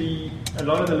seems to be a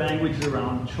lot of the language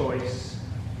around choice.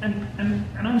 And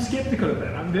I'm skeptical of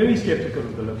that. I'm very skeptical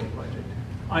of the liberal project.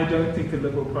 I don't think the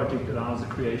liberal project allows the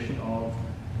creation of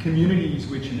communities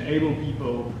which enable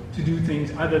people to do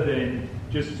things other than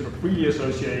just sort of freely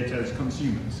associate as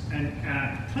consumers. And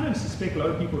I kind of suspect a lot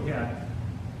of people here,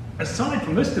 aside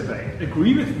from this debate,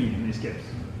 agree with me in this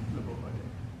skepticism.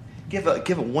 Give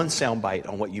it one sound bite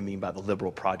on what you mean by the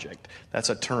liberal project. That's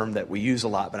a term that we use a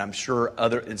lot, but I'm sure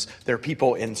there are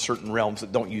people in certain realms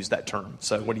that don't use that term.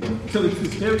 So what do you think? So it's a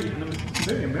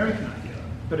very American idea,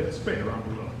 but it's spread around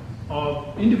the world.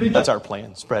 Of individuals. That's our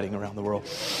plan, spreading around the world.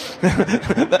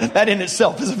 That in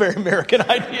itself is a very American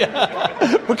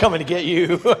idea. We're coming to get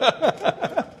you.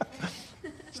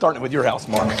 Starting with your house,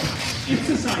 Mark. It's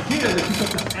this idea that you've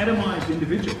got this atomized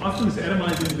individual, often this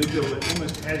atomized individual that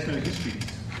almost has no history,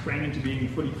 sprang into being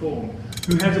fully formed,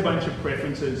 who has a bunch of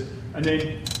preferences, and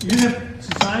then you have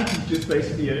society just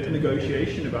basically a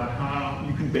negotiation about how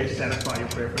you can best satisfy your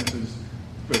preferences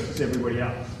versus everybody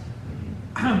else.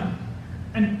 And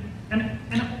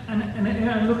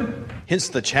I look at. Hence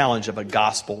the challenge of a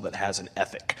gospel that has an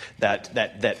ethic, that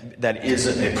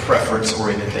isn't a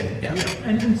preference-oriented thing. Yeah.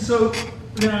 And so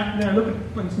then I look at,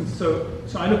 for instance, so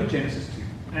I look at Genesis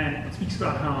 2, and it speaks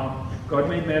about how God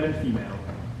made male and female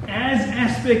as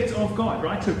aspects of God,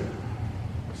 right? So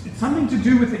it's something to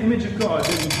do with the image of God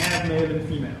that we have male and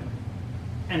female.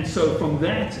 And so from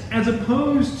that, as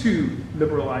opposed to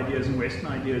liberal ideas and Western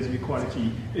ideas of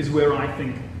equality, is where I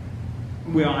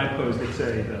oppose, let's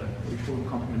say, the full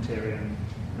complementarian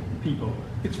people.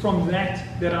 It's from that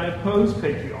I oppose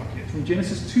patriarchy. It's from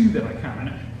Genesis 2 that I come.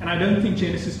 And I don't think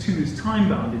Genesis 2 is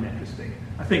time-bound in that respect.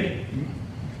 I think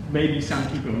maybe some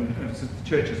people, the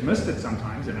church has missed it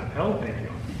sometimes and upheld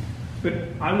patriarchy. But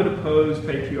I would oppose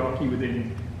patriarchy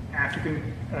within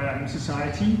African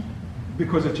society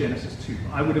because of Genesis 2.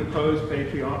 I would oppose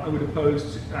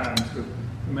sort of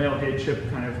male headship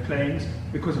kind of claims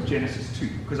because of Genesis 2,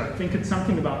 because I think it's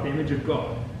something about the image of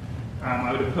God.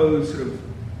 I would oppose sort of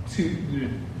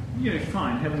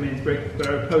fine, have a men's breakfast, but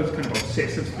I would oppose kind of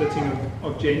obsessive splitting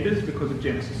of genders because of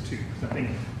Genesis 2. Because I think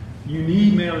you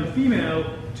need male and female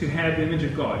to have the image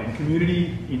of God in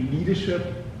community, in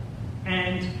leadership,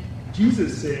 and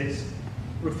Jesus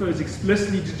refers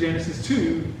explicitly to Genesis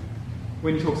 2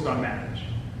 when he talks about marriage.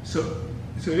 So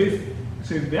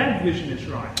if that vision is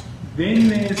right, then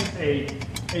there's a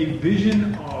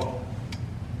vision of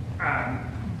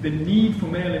the need for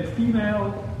male and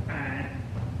female,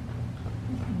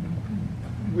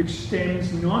 which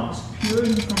stems not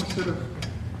purely from a sort of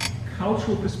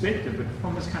cultural perspective, but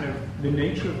from this kind of the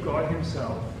nature of God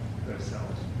himself,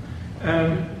 herself.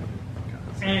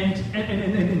 And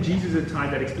Jesus had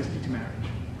tied that explicitly to marriage.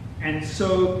 And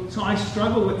so I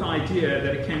struggle with the idea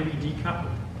that it can be decoupled.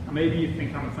 Maybe you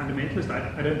think I'm a fundamentalist.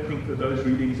 I don't think that those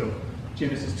readings of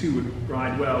Genesis 2 would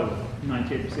ride well with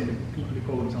 98% of people who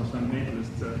call themselves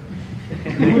fundamentalists.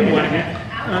 I'm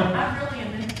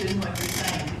really interested in what you're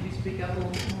saying. Could you speak up a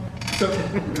little bit more?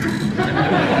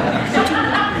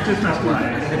 It just must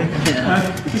lie.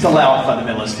 Just allow a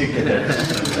fundamentalist to get there.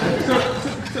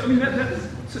 So I mean,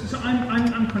 so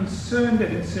I'm concerned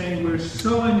that in saying we're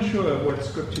so unsure of what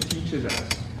Scripture teaches us,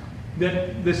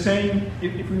 that the same,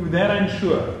 if we were that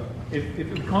unsure, if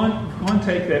we can't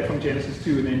take that from Genesis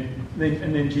 2 and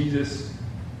then Jesus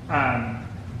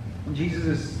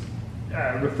is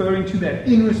referring to that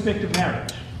in respect of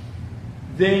marriage,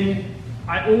 then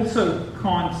I also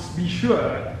can't be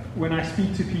sure when I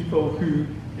speak to people who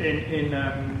in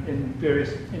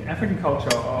African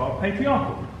culture are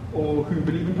patriarchal or who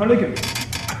believe in polygamy.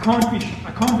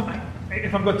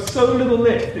 If I've got so little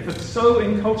left, if it's so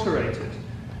enculturated,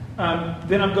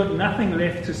 then I've got nothing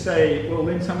left to say, well,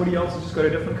 then somebody else has just got a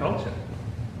different culture.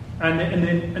 And then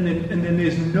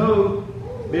there's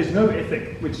no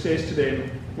ethic which says to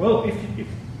them, well,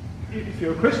 if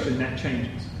you're a Christian, that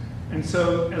changes. And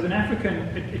so, as an African,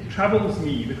 it troubles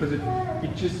me because it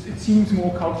seems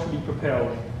more culturally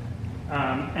propelled.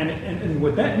 And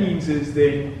what that means is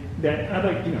then that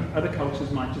other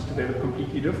cultures might just develop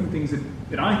completely different things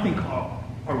that I think are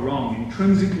wrong,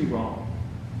 intrinsically wrong,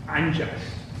 unjust,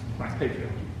 like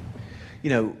patriarchy.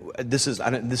 This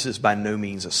is by no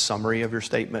means a summary of your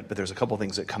statement, but there's a couple of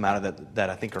things that come out of that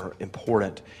I think are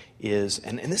important.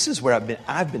 And this is where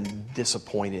I've been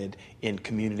disappointed in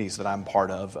communities that I'm part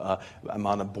of. I'm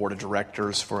on a board of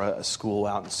directors for a school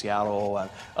out in Seattle,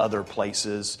 other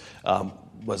places.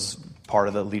 was part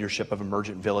of the leadership of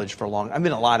Emergent Village for a long. I've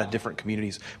been in a lot of different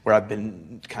communities where I've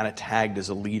been kind of tagged as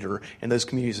a leader, and those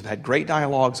communities have had great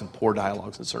dialogues and poor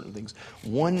dialogues and certain things.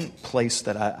 One place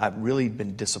that I've really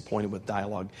been disappointed with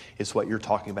dialogue is what you're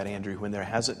talking about, Andrew, when there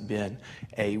hasn't been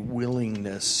a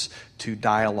willingness to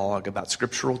dialogue about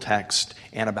scriptural text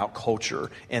and about culture,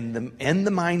 and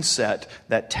the mindset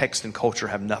that text and culture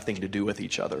have nothing to do with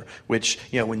each other. Which,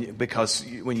 because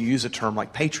when you use a term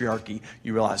like patriarchy,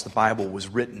 you realize the Bible was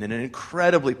written in an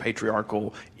incredibly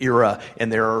patriarchal era,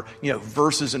 and there are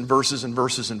verses and verses and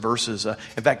verses and verses.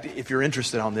 In fact, if you're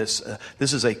interested on this,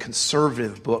 this is a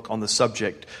conservative book on the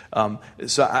subject.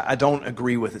 So I don't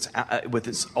agree with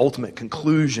its ultimate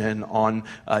conclusion on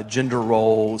gender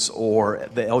roles or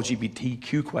the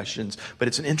LGBTQ questions, but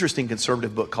it's an interesting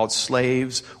conservative book called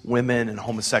Slaves, Women, and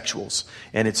Homosexuals.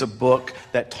 And it's a book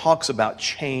that talks about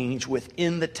change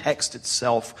within the text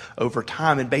itself over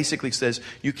time, and basically says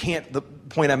the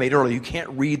point I made earlier, you can't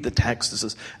read the text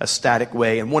as a static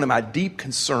way. And one of my deep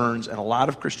concerns in a lot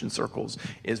of Christian circles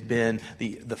has been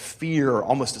the fear,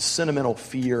 almost a sentimental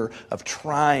fear, of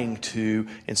trying to,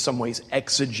 in some ways,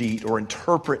 exegete or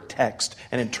interpret text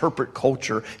and interpret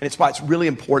culture. And it's why it's really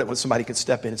important when somebody can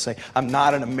step in and say, I'm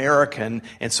not an American,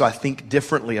 and so I think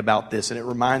differently about this. And it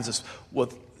reminds us,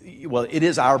 well, it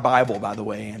is our Bible, by the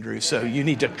way, Andrew, so you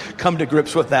need to come to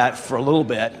grips with that for a little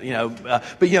bit,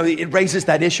 But, it raises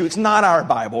that issue. It's not our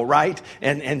Bible, right?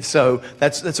 And so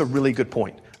that's a really good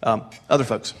point. Other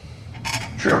folks?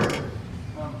 Sure.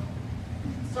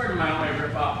 Starting my own way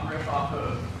riff off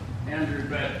of Andrew,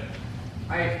 but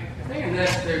I think in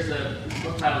this, there's a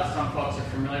book title that some folks are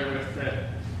familiar with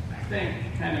that I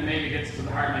think kind of maybe gets to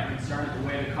the heart of my concern at the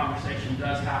way the conversation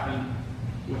does happen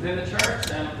within the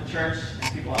church and with the church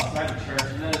and people outside the church.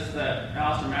 And that is the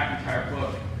Alistair McIntyre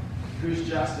book, Whose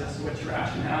Justice, Which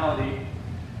Rationality?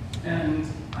 And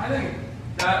I think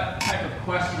that type of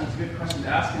question is a good question to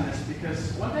ask in this,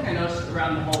 because one thing I noticed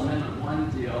around the whole Amendment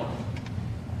 1 deal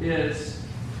is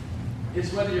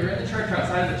whether you're in the church or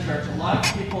outside of the church, a lot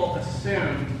of people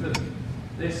assume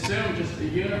just a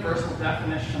universal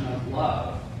definition of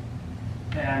love.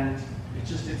 And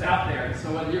it's out there. And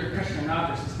so whether you're a Christian or not,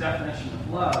 there's this definition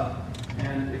of love.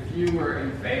 And if you were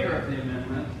in favor of the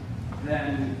amendment,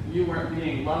 then you weren't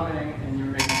being loving and you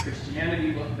were making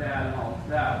Christianity look bad and all of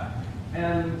that.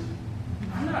 And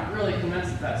I'm not really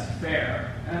convinced that that's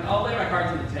fair. And I'll lay my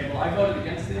cards on the table. I voted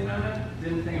against the amendment,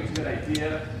 didn't think it was a good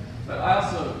idea, but I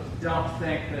also don't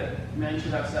think that men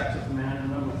should have sex with men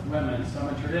and women with women, so I'm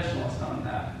a traditionalist on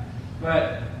that.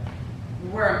 But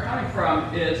where I'm coming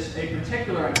from is a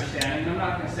particular understanding. I'm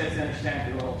not going to say it's the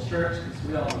understanding of the local church, because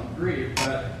we all don't agree,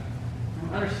 but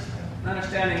an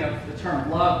understanding of the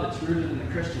term love that's rooted in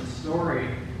the Christian story.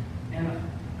 And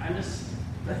I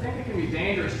think it can be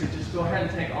dangerous to just go ahead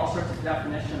and take all sorts of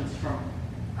definitions from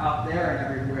out there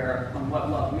and everywhere on what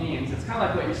love means. It's kind of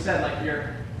like what you said, like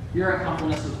your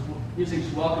uncomfortableness with using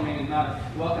just welcoming and not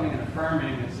welcoming and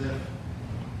affirming, as if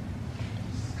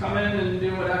just come in and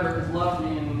do whatever, because love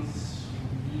means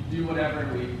do whatever,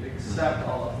 and we accept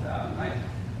all of that. And I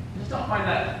just don't find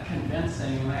that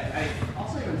convincing. And I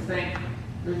also even think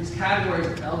there are these categories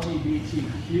of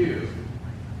LGBTQ.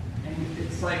 And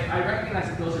it's like, I recognize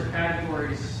that those are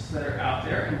categories that are out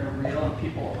there and they're real and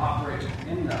people operate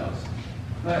in those.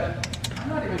 But I'm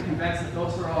not even convinced that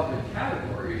those are all good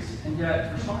categories. And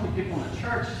yet, for so many people in the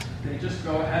church, they just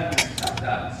go ahead and accept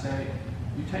that and say,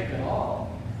 you take it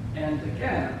all. And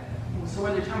again, so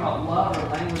whether you're talking about love or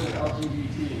language of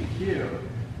LGBTQ,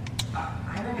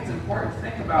 I think it's important to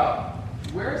think about,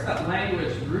 where is that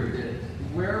language rooted?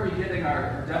 Where are we getting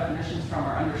our definitions from,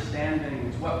 our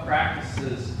understandings? What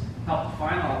practices help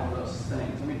define all of those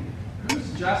things? I mean, whose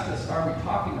justice are we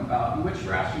talking about? And which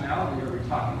rationality are we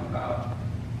talking about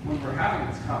when we're having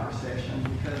this conversation?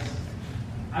 Because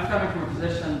I'm coming from a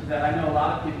position that I know a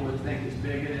lot of people would think is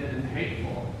bigoted and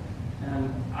hateful.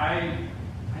 And I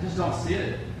just don't see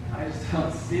it. I just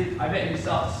don't see it. I bet you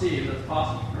self-deceive, that's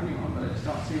possible for anyone, but I just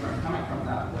don't see where I'm coming from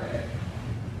that way.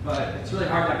 But it's really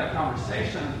hard to have that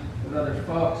conversation with other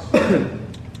folks. In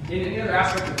any other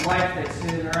aspect of life, they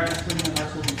say there aren't necessarily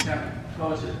universals, you can't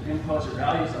impose your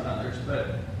values on others,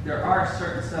 but there are a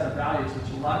certain set of values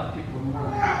which a lot of people are more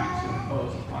than happy to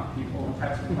impose upon people, and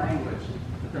types of language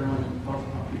that they're willing to impose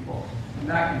upon people. And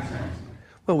that concerns me.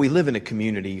 Well, we live in a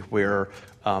community where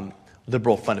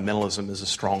liberal fundamentalism is a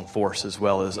strong force, as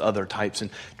well as other types. And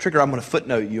Trigger, I'm going to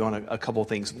footnote you on a couple of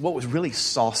things. What was really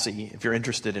saucy, if you're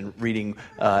interested in reading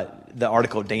the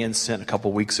article Dan sent a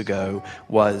couple weeks ago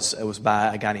was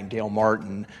by a guy named Dale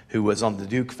Martin, who was on the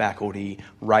Duke faculty,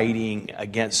 writing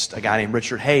against a guy named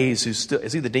Richard Hayes,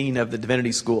 is he the dean of the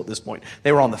Divinity School at this point?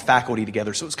 They were on the faculty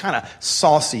together, so it was kind of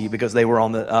saucy because they were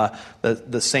on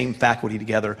the same faculty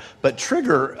together. But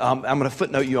Trigger, I'm going to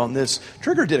footnote you on this.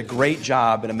 Trigger did a great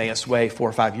job at Emmaus Way 4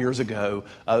 or 5 years ago,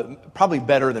 probably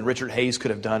better than Richard Hayes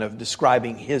could have done, of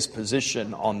describing his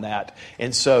position on that.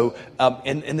 And so,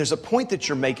 and there's a point that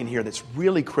you're making here that's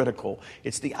really critical.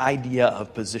 It's the idea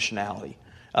of positionality.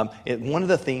 One of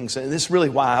the things, and this is really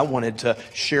why I wanted to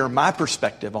share my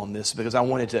perspective on this, because I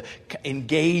wanted to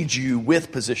engage you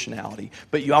with positionality.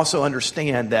 But you also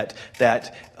understand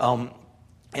that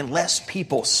unless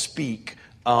people speak,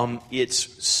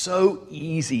 it's so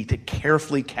easy to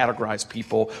carefully categorize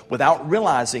people without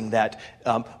realizing that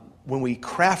when we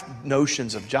craft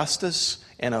notions of justice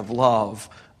and of love,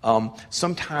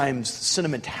 sometimes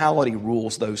sentimentality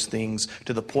rules those things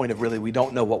to the point of really we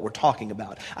don't know what we're talking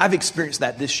about. I've experienced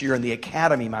that this year in the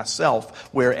academy myself,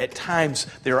 where at times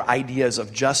there are ideas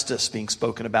of justice being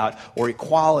spoken about or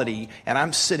equality, and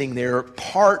I'm sitting there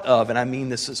part of, and I mean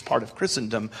this as part of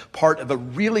Christendom, part of a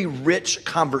really rich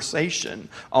conversation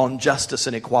on justice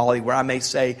and equality where I may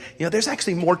say, there's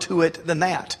actually more to it than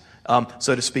that.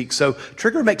 So to speak. So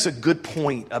Trigger makes a good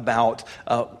point about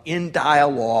in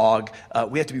dialogue,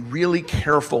 we have to be really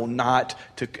careful not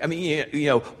to,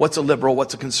 what's a liberal,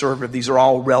 what's a conservative? These are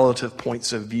all relative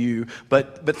points of view.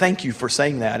 But thank you for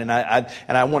saying that. And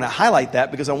I want to highlight that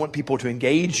because I want people to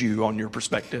engage you on your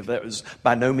perspective. That was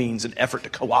by no means an effort to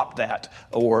co-opt that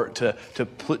or to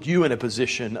put you in a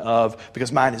position of,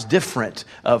 because mine is different,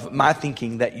 of my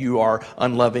thinking that you are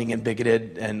unloving and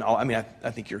bigoted and all.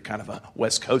 I think you're kind of a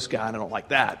West Coast guy. I don't like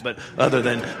that, but other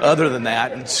than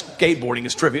that, and skateboarding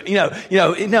is trivial.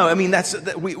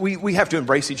 We have to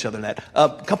embrace each other in that. A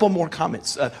couple more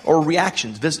comments or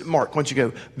reactions. Mark, why don't you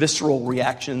go? Visceral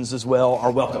reactions as well are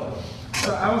welcome.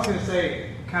 So I was going to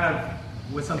say, kind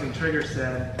of with something Trigger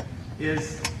said,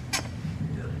 is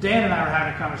Dan and I were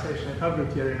having a conversation at Hub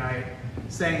Group the other night,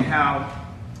 saying how,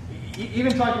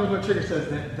 even talking with what Trigger says,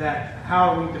 that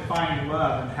how are we defining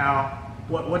love and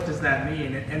what does that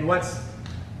mean,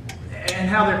 and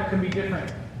how there can be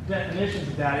different definitions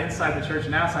of that inside the church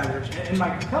and outside the church. And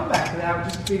my comeback to that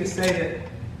would just be to say that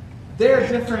there are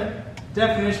different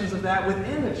definitions of that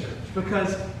within the church.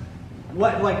 Because,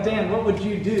 Dan, what would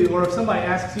you do? Or if somebody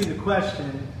asks you the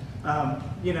question,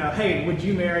 hey, would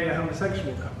you marry a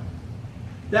homosexual couple?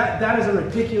 That is a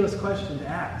ridiculous question to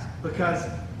ask, because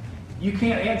you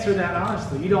can't answer that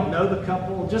honestly. You don't know the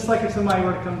couple. Just like if somebody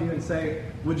were to come to you and say,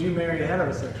 would you marry a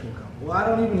heterosexual couple? Well, I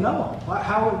don't even know them.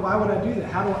 Why would I do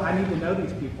that? I need to know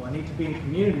these people. I need to be in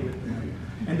community with them.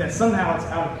 And that somehow it's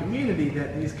out of community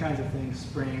that these kinds of things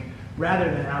spring, rather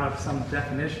than out of some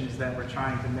definitions that we're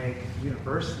trying to make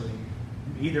universally,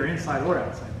 either inside or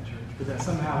outside the church. But that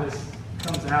somehow this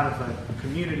comes out of a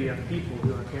community of people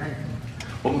who are caring for them.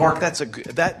 Well, Mark, that's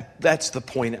the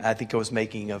point I think I was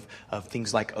making of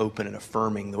things like open and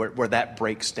affirming, where that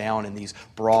breaks down in these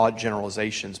broad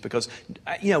generalizations. Because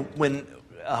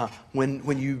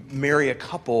when you marry a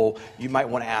couple, you might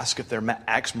want to ask if they're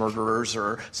axe murderers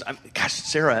or, gosh,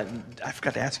 Sarah, I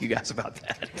forgot to ask you guys about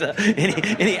that.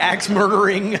 Any axe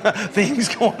murdering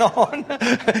things going on?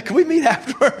 Can we meet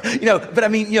after?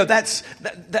 That's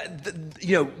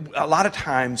a lot of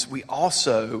times we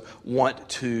also want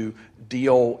to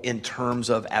deal in terms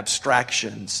of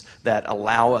abstractions that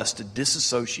allow us to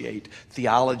disassociate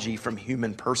theology from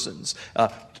human persons.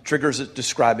 Trigger's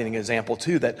describing an example,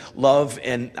 too, that love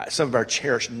and some of our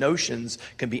cherished notions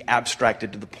can be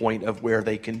abstracted to the point of where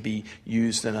they can be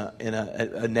used in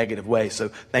a negative way. So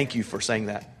thank you for saying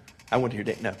that. I want to hear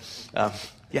Daniel. No.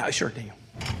 Yeah, sure, Daniel.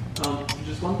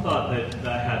 Just one thought that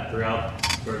I had throughout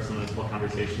sort of some of this whole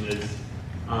conversation is,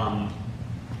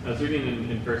 I was reading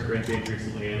in 1 Corinthians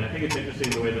recently, and I think it's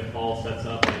interesting the way that Paul sets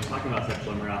up, when he's talking about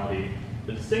sexual immorality,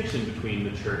 the distinction between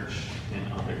the church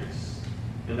and others.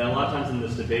 And that a lot of times in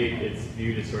this debate, it's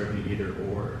viewed as sort of an either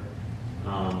or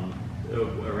around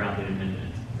the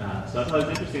amendment. So I thought it was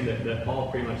interesting that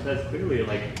Paul pretty much says clearly,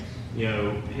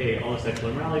 hey, all the sexual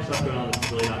immorality stuff going on, this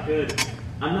is really not good.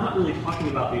 I'm not really talking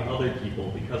about the other people,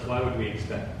 because why would we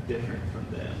expect different from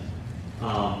them?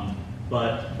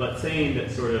 But saying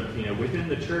that sort of, within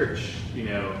the church,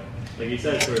 like you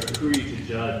said, sort of who are you to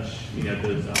judge,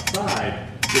 those outside.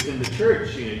 Within the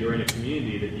church, you're in a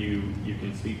community that you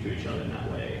can speak to each other in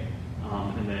that way,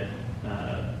 and that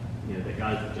that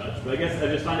God is the judge. But I guess I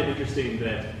just find it interesting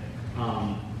that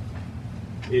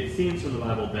it seems from the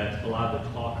Bible that a lot of the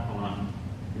talk on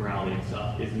morality and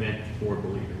stuff is meant for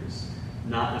believers,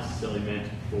 not necessarily meant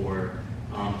for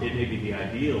It may be the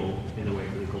ideal in a way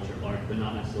for the culture at large, but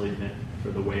not necessarily meant for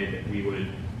the way that we would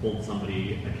hold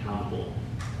somebody accountable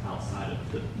outside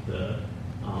of the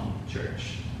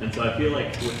church. And so I feel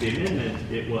like with the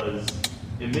amendment, it was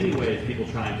in many ways people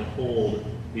trying to hold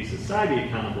the society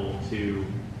accountable to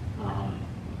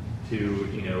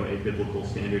a biblical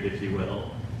standard, if you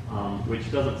will,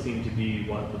 which doesn't seem to be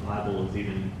what the Bible is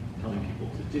even telling people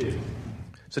to do.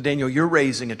 So Daniel, you're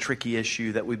raising a tricky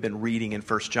issue that we've been reading in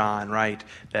 1 John, right?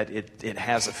 That it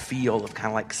has a feel of kind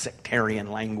of like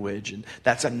sectarian language, and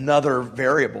that's another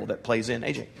variable that plays in.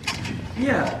 AJ?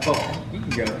 Yeah. Oh, you can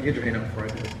go. You get your hand up before I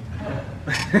do.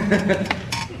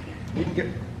 You can go.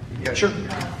 Yeah, sure.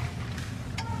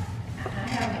 I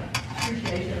have an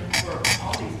appreciation for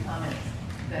all these comments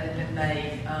that have been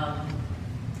made.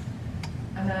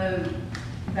 I know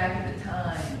back at the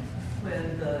time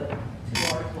when the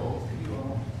 2 articles that you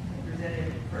all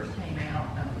presented first came out,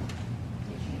 I was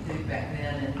teaching at Duke back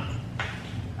then, and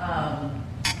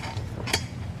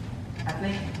I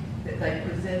think that they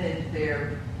presented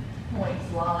their points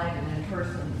live and in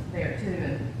person there too,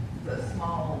 and the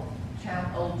small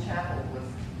old chapel was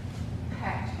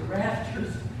packed to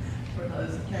rafters for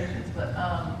those occasions. But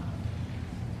I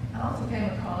also came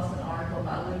across an article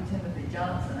by Luke Timothy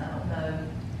Johnson. I don't know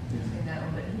if you've seen that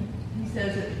one, but he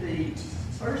says that the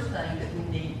first thing that we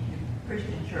need, the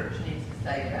Christian church needs to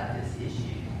say about this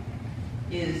issue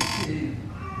is to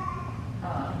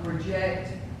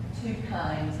reject 2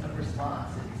 kinds of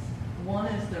responses. One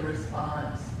is the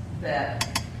response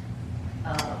that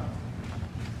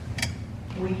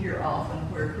we hear often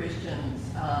where Christians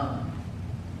are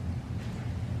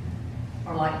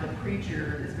like the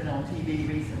preacher that's been on TV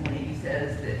recently. He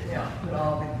says that, put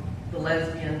all the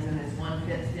lesbians in this one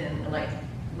fenced-in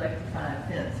electrified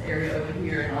fence area over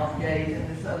here, and all the gays in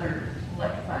this other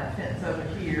electrified fence over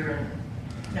here.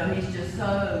 And he's just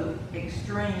so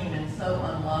extreme and so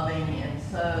unloving and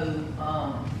so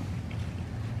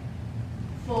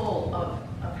full of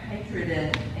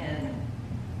hatred and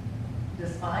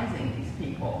despising these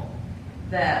people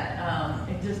that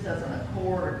it just doesn't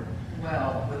accord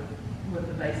well with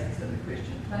the basics of the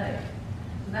Christian faith.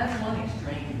 So that's one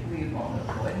extreme that we want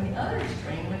to avoid. And the other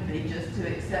extreme would be just to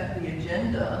accept the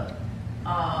agenda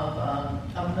of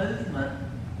a movement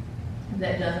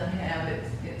that doesn't have its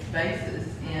basis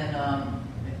in,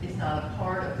 it's not a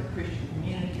part of the Christian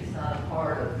community, it's not a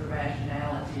part of the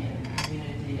rationality and the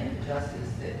community and the justice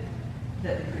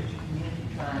that the Christian community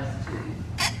tries to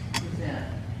present.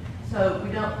 So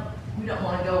we don't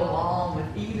want to go along with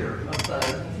either of those.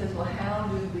 He says, well, how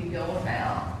do we go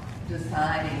about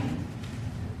deciding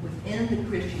within the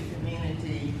Christian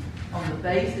community on the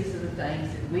basis of the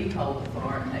things that we hold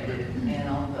authoritative and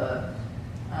on the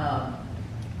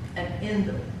and in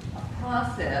a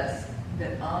process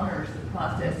that honors the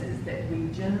processes that we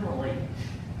generally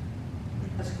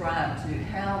ascribe to,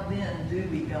 how then do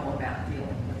we go about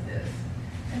dealing with this?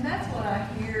 And that's what I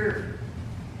hear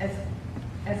as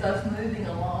us moving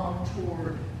along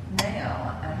toward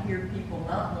now. I hear people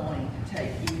not wanting to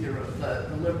take either of the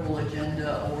liberal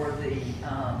agenda or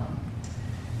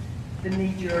the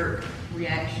knee-jerk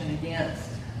reaction against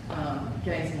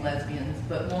gays and lesbians,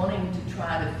 but wanting to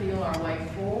try to feel our way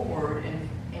forward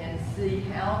and see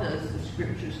how does the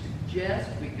Scripture suggest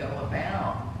we go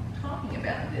about talking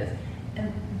about this.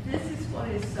 And this is what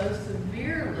is so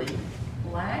severely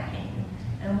lacking,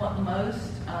 and what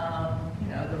most,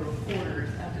 the reporters,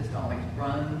 I just always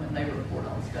run when they report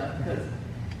on stuff because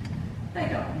they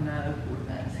don't know, poor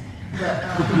things. But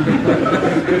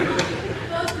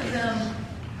most of them,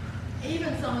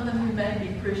 even some of them who may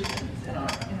be Christians in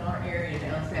our area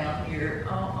down south here,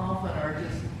 often are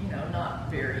just, not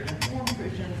very informed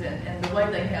Christians, and the way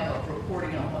they have of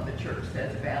reporting on what the church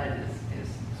says about it is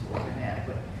sort of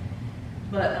inadequate.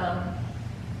 But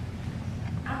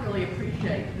I really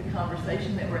appreciate the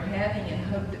conversation that we're having and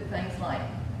hope that things like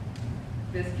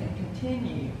this can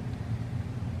continue.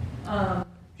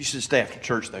 You should stay after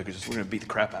church, though, because we're going to beat the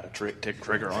crap out of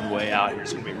Trigger on the way out here.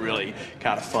 It's going to be really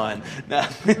kind of fun. No.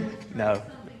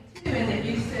 And that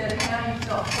you said how you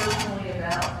felt personally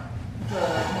about the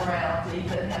morality,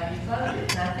 but how you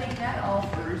voted. And I think that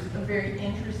offers a very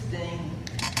interesting,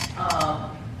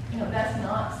 that's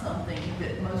not something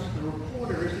that most of the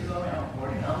reporters who go around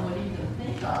reporting on would even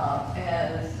think of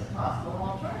as a possible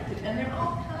alternative. And there are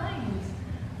all kinds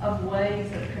of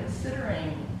ways of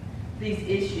considering these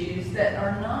issues that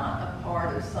are not a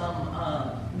part of some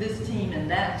this team and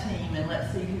that team and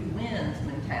let's see who wins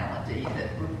mentality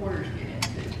that reporters get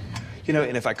into.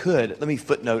 And if I could, let me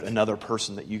footnote another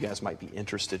person that you guys might be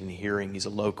interested in hearing. He's a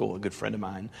local, a good friend of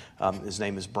mine. His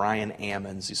name is Brian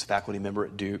Ammons. He's a faculty member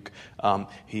at Duke.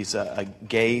 He's a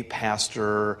gay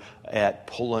pastor at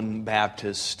Pullen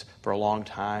Baptist for a long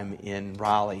time in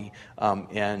Raleigh,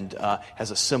 and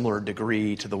has a similar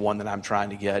degree to the one that I'm trying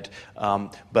to get.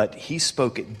 But he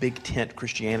spoke at Big Tent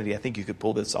Christianity. I think you could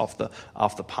pull this off the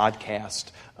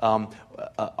podcast.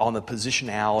 On the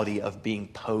positionality of being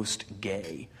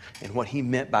post-gay. And what he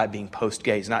meant by being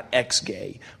post-gay is not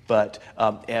ex-gay, but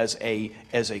as a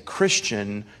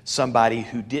Christian, somebody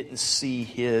who didn't see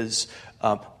his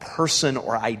person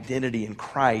or identity in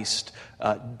Christ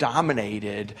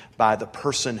dominated by the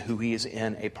person who he is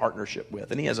in a partnership with.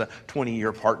 And he has a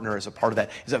 20-year partner as a part of that.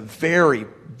 It's a very,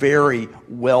 very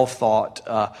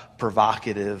well-thought,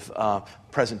 provocative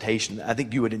presentation. I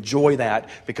think you would enjoy that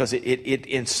because it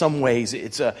in some ways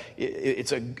it's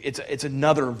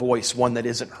another voice, one that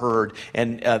isn't heard.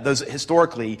 And those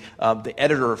historically, the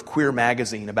editor of Queer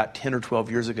Magazine about 10 or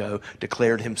 12 years ago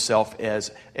declared himself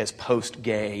as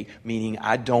post-gay, meaning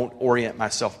I don't orient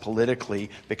myself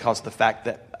politically because of the fact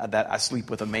that I sleep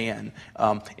with a man.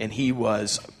 And he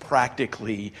was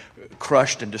practically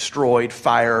crushed and destroyed,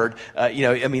 fired.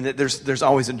 There's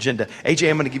always an agenda. AJ,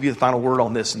 I'm going to give you the final word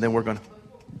on this, and then we're going to.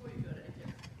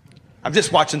 I'm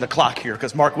just watching the clock here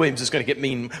because Mark Williams is going to get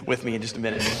mean with me in just a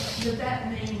minute. Does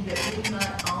that mean that we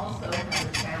might also have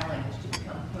a challenge to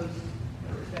become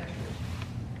post-heterosexual?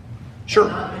 Sure.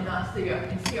 And not see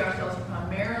ourselves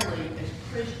primarily as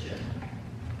Christian.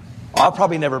 I'll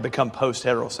probably never become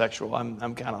post-heterosexual.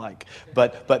 I'm kind of like,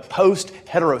 but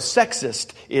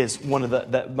post-heterosexist is one of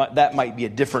that might be a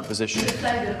different position. You say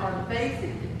that our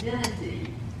basic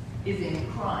identity is in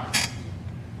Christ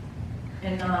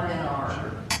and not in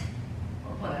our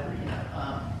whatever,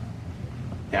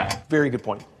 Yeah, very good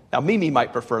point. Now, Mimi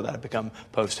might prefer that I become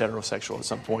post-heterosexual at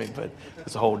some point, but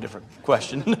it's a whole different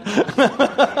question.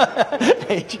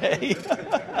 AJ.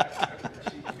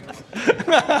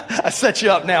 I set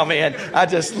you up now, man. I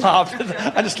just lobbed the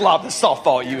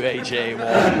softball, you AJ.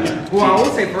 Well, I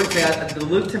will say first, the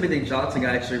Luke Timothy Johnson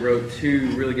guy actually wrote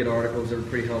 2 really good articles that were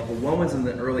pretty helpful. One was in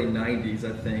the early 90s,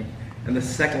 I think, and the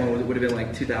second one would have been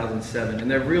like 2007, and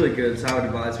they're really good. So I would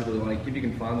advise people to if you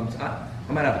can find them. So I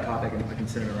might have a copy. I can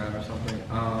send it around or something.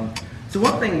 So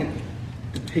one thing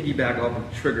to piggyback off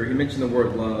of Trigger, he mentioned the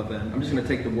word love, and I'm just going to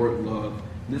take the word love.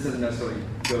 This doesn't necessarily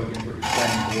go against what you're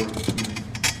saying, or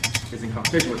is in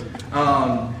competition with.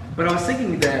 But I was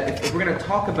thinking that if we're going to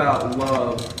talk about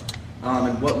love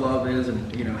and what love is,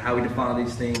 and how we define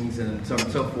these things, and so on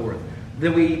and so forth,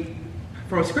 then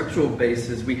from a scriptural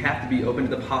basis, we have to be open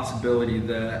to the possibility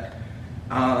that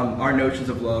our notions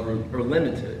of love are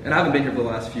limited. And I haven't been here for the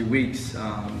last few weeks,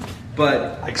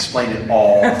 but I explained it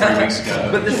all 3 weeks ago.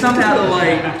 But there's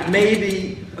somehow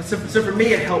maybe. So for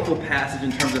me, a helpful passage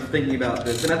in terms of thinking about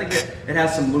this, and I think it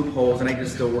has some loopholes, and I can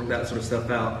still work that sort of stuff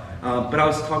out. But I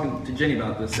was talking to Jenny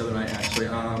about this the other night, actually.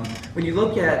 When you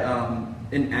look at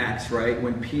in Acts, right,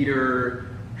 when Peter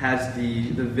has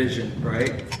the vision,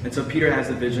 right? And so Peter has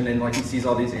the vision, and he sees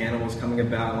all these animals coming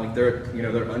about, they're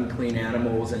unclean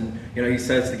animals, and he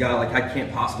says to God, I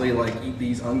can't possibly eat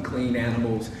these unclean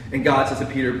animals. And God says to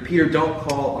Peter, don't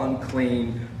call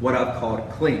unclean what I've called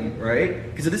clean, right?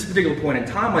 Because at this particular point in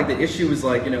time, the issue is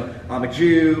I'm a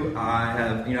Jew, I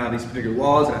have these particular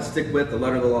laws that I stick with. The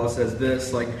letter of the law says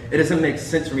this. It doesn't make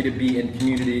sense for me to be in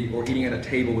community or eating at a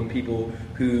table with people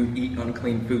who eat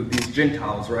unclean food, these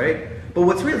Gentiles, right? But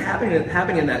what's really happening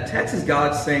in that text is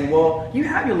God saying, well, you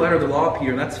have your letter of the law,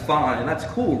 Peter, and that's fine, and that's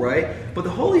cool, right? But the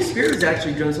Holy Spirit is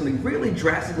actually doing something really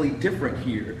drastically different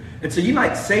here. And so you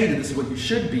might say that this is what you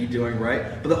should be doing,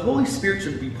 right? But the Holy Spirit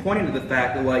should be pointing to the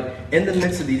fact that, in the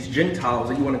midst of these Gentiles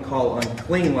that you want to call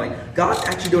unclean, God's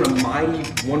actually doing a mighty,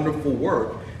 wonderful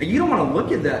work. And you don't want to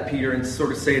look at that, Peter, and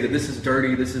sort of say that this is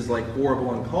dirty, this is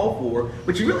horrible, uncalled for.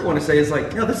 What you really want to say is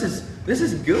no, this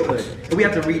is good. And we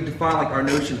have to redefine our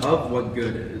notion of what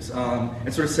good is,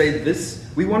 and sort of say this.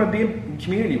 We want to be in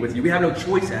community with you. We have no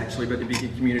choice actually but to be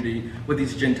in community with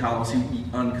these Gentiles who eat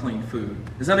unclean food.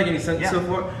 Does that make any sense so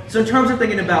far? So in terms of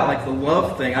thinking about the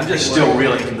love thing, I'm just still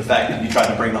reeling from the fact that you tried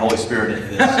to bring the Holy Spirit into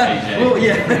this, AJ. Well,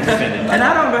 yeah. And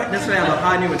I don't necessarily have a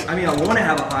high I want to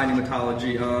have a high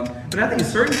pneumatology, but I think at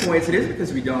certain points it is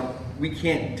because we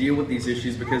can't deal with these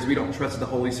issues because we don't trust the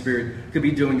Holy Spirit could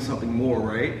be doing something more,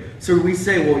 right? So we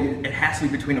say, well, it has to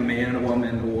be between a man and a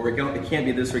woman, or it can't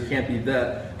be this or it can't be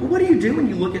that. But what do you do when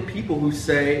you look at people who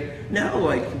say, no,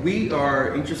 we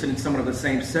are interested in someone of the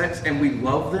same sex and we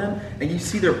love them, and you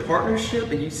see their partnership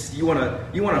and you want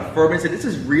to affirm and say, this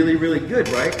is really, really good,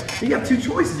 right? And you have 2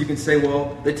 choices. You can say,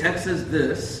 well, the text says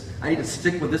this, I need to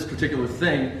stick with this particular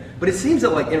thing. But it seems that,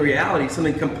 like, in reality,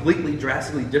 something completely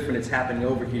drastically different is happening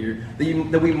over here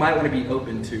that we might want to be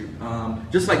open to.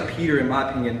 Just like Peter, in my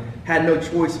opinion, had no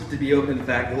choice to be open to the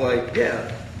fact that, like,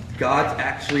 yeah, God's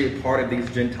actually a part of these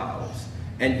Gentiles.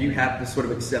 And you have to sort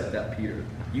of accept that, Peter.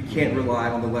 You can't rely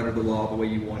on the letter of the law the way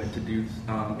you want it to do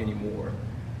anymore.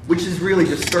 Which is really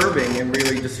disturbing and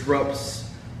really disrupts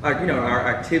our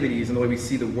activities and the way we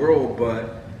see the world.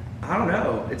 But I don't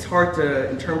know. It's hard to,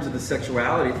 in terms of the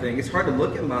sexuality thing, it's hard to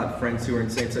look at my friends who are in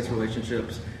same-sex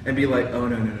relationships and be like, oh,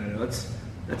 no.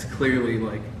 That's clearly,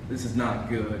 like, this is not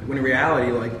good. When in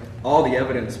reality, like, all the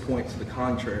evidence points to the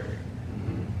contrary.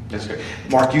 That's great.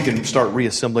 Mark, you can start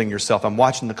reassembling yourself. I'm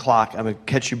watching the clock. I'm going to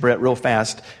catch you, Brett, real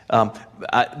fast.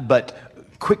 But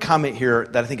quick comment here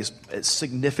that I think is a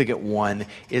significant one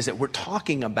is that we're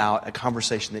talking about a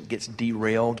conversation that gets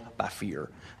derailed by fear.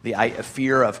 The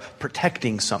fear of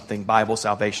protecting something, Bible,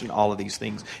 salvation, all of these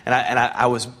things. And I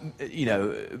was,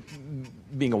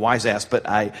 being a wise ass, but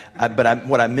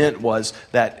what I meant was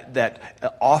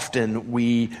that often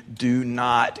we do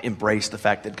not embrace the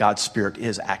fact that God's Spirit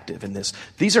is active in this.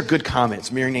 These are good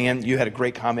comments. Mary Ann, you had a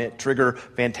great comment. Trigger,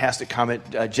 fantastic comment.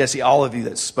 Jesse, all of you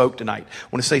that spoke tonight. I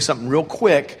want to say something real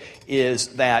quick is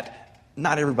that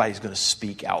not everybody's going to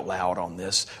speak out loud on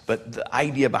this, but the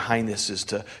idea behind this is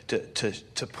to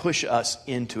push us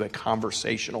into a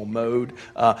conversational mode.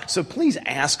 So please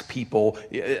ask people.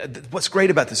 What's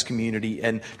great about this community,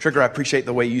 and Trigger, I appreciate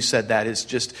the way you said that, is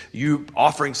just you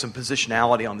offering some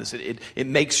positionality on this. It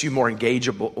makes you more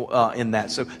engageable in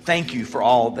that. So thank you for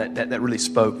all that really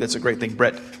spoke. That's a great thing.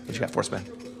 Brett, what you got for us, man?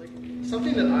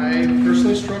 Something that I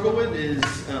personally struggle with is,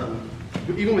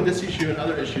 even with this issue and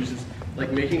other issues, is like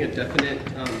making a definite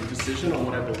decision on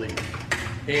what I believe.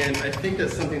 And I think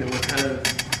that's something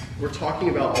that we're talking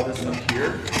about all this stuff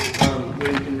here,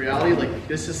 when in reality, like,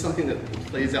 this is something that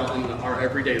plays out in our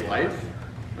everyday life.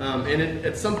 And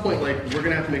at some point, like, we're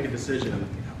gonna have to make a decision.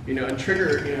 And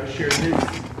Trigger, shared his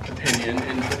opinion,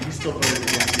 but he still voted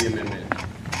against the amendment.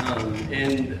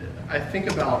 And I think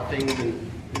about things and,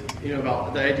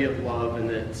 about the idea of love, and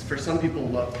that for some people,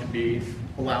 love could be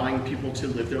allowing people to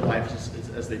live their lives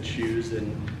as they choose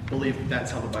and believe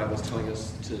that's how the Bible is telling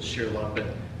us to share love. But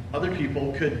other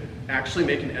people could actually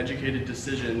make an educated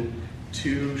decision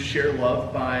to share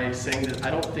love by saying that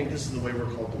I don't think this is the way we're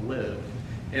called to live.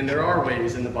 And there are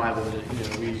ways in the Bible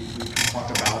that we talk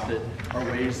about that are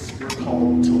ways we're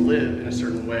called to live in a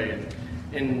certain way.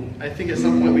 And I think at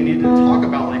some point we need to talk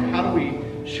about, like, how do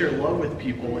we share love with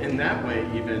people in that way,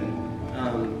 even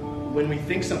when we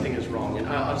think something is wrong. And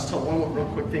I'll just tell one real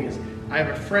quick thing is, I have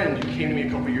a friend who came to me a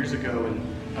couple years ago, and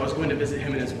I was going to visit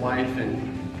him and his wife,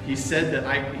 and he said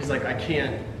that he's like, I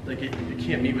can't, like, you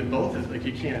can't meet with both of them, like,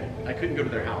 I couldn't go to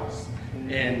their house.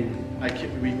 And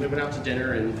we went out to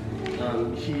dinner,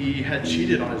 and he had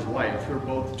cheated on his wife, who are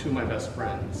both two of my best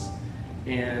friends.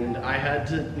 And I had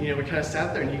to, we kind of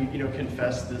sat there, and he,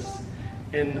 confessed this,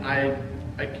 and I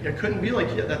couldn't be like,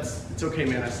 yeah, it's okay,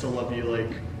 man, I still love you,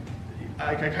 like,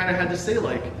 I kind of had to say,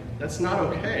 like, that's not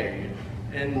okay.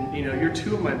 And, you're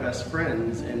two of my best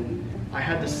friends. And I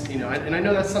had to, and I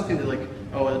know that's something that, like,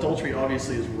 adultery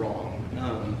obviously is wrong.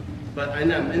 But in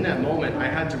that moment, I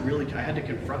had to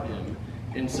confront him.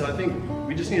 And so I think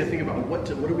we just need to think about what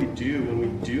do we do when we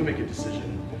do make a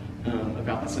decision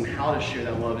about this, and how to share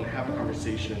that love and have a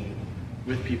conversation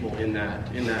with people in that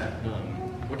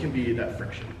what can be that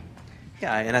friction.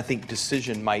 Yeah, and I think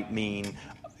decision might mean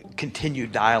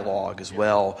continued dialogue as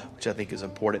well, which I think is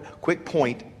important. Quick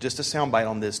point, just a soundbite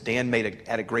on this. Dan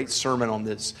had a great sermon on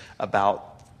this about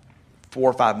 4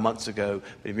 or 5 months ago.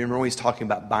 But if you remember when he's talking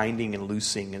about binding and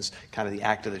loosing as kind of the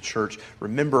act of the church,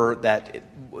 remember that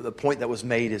the point that was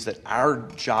made is that our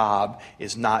job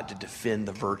is not to defend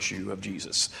the virtue of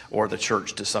Jesus or the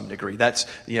church to some degree. That's,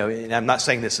 and I'm not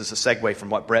saying this as a segue from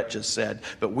what Brett just said,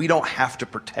 but we don't have to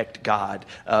protect God.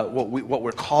 What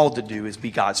we're called to do is be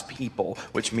God's people,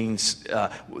 which means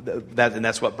that, and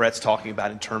that's what Brett's talking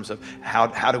about in terms of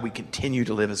how do we continue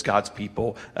to live as God's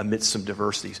people amidst some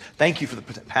diversities. Thank you for the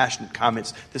passionate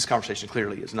comments. This conversation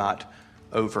clearly is not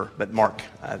over, but Mark,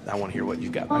 I want to hear what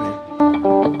you've got.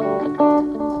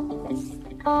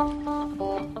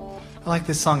 I like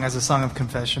this song as a song of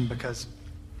confession because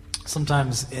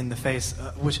sometimes in the face,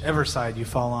 whichever side you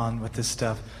fall on with this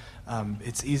stuff,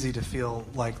 it's easy to feel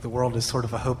like the world is sort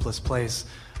of a hopeless place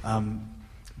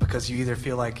because you either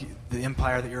feel like the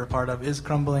empire that you're a part of is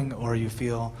crumbling, or you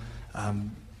feel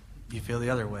the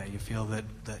other way. You feel that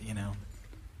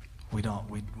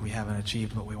we haven't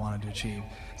achieved what we wanted to achieve.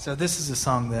 So this is a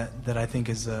song that I think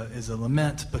is a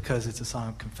lament because it's a song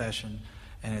of confession,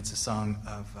 and it's a song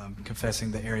of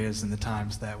confessing the areas and the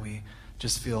times that we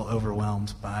just feel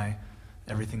overwhelmed by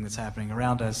everything that's happening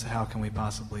around us. How can we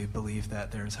possibly believe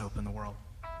that there is hope in the world?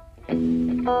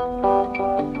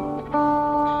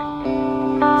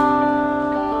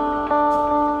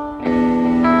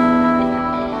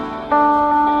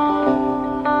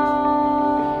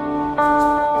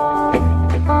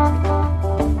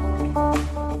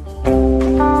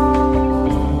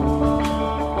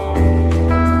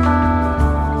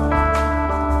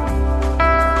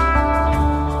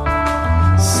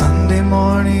 Sunday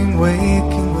morning,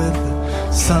 waking with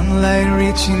the sunlight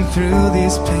reaching through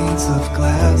these panes of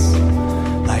glass,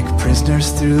 like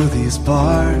prisoners through these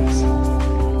bars.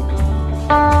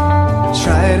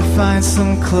 Try to find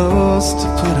some clothes to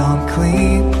put on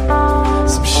clean,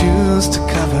 some shoes to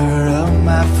cover up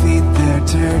my feet. They're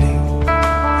dirty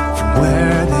from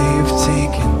where they've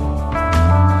taken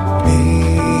me.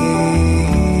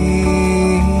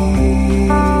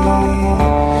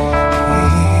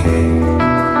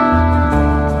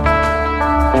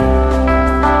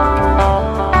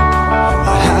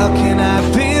 How can I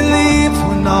believe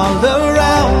when all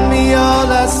around me all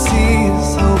I see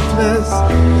is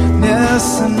hopelessness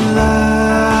and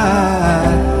lies?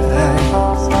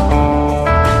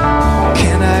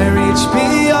 Can I reach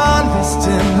beyond this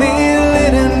dimly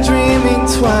lit and dreaming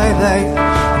twilight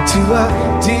into a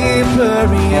deeper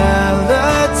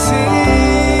reality?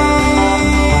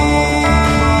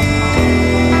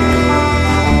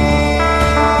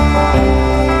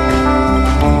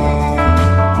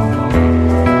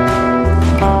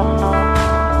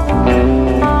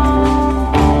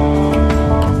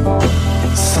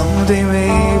 Someday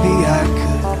maybe I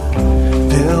could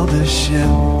build a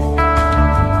ship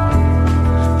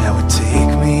that would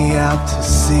take me out to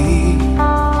sea.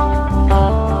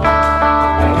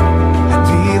 I'd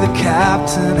be the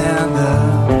captain and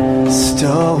the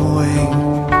stowaway.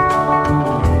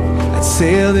 I'd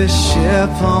sail this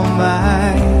ship on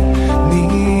my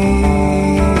knees.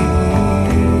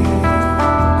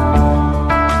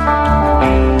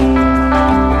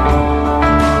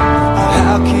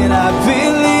 How can I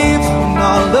believe when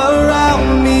all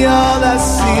around me all I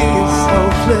see is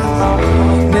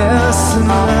hopelessness and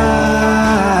lies?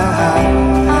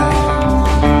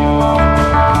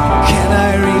 Can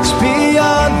I reach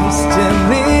beyond this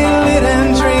dimly lit and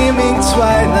dreaming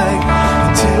twilight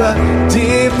into a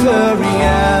deeper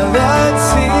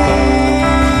reality?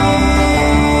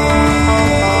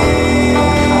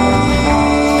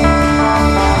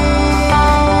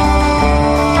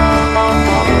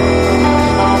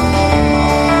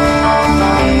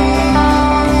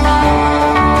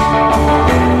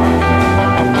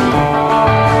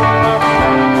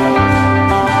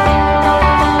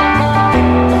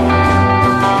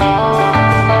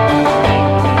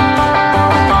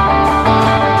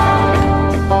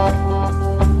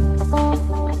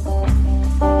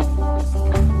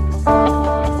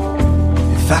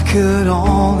 If I could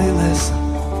only listen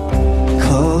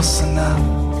close enough,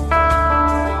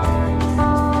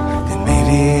 then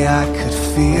maybe I could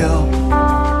feel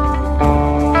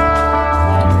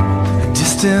a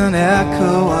distant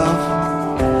echo of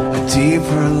a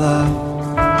deeper love.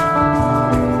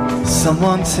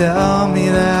 Someone tell me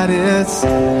that it's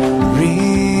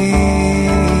real.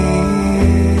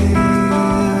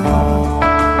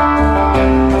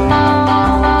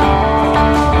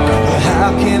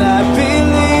 How can I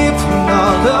believe when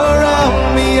all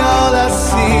around me all I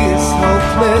see is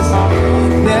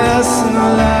hopelessness and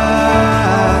lies?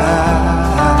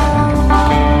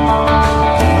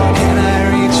 Can I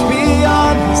reach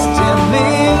beyond this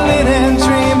dimly lit and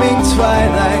dreaming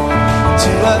twilight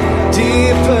to a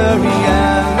deeper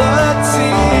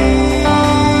reality?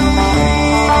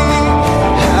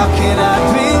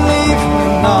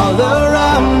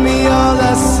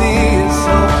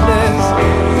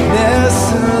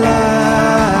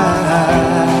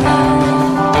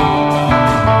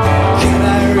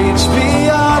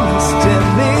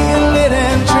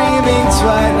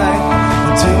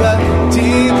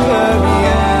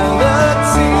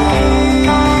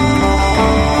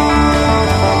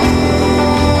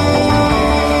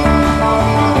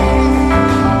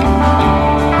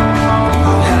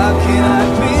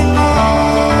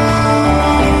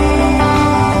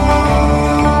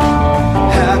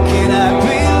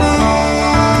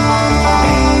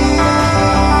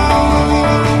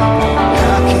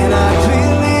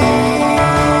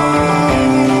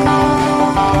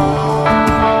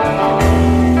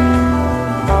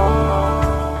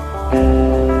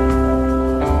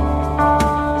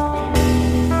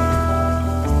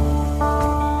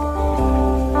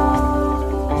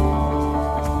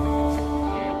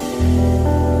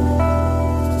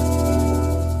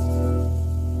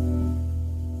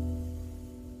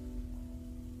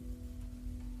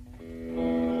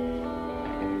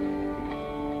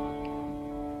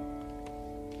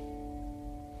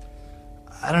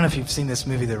 I don't know if you've seen this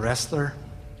movie, The Wrestler,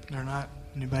 or not.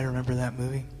 Anybody remember that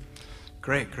movie?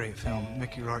 Great film.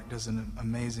 Mickey Rourke does an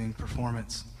amazing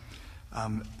performance.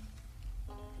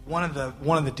 One of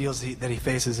the deals that he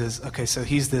faces is, okay, so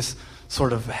he's this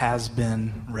sort of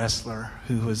has-been wrestler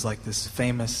who was like this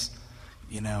famous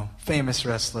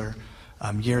wrestler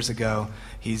years ago.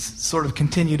 He's sort of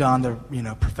continued on the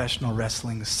professional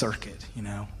wrestling circuit,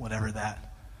 whatever that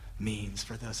means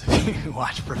for those of you who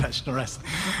watch professional wrestling.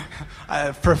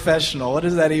 Professional, what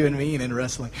does that even mean in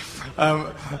wrestling?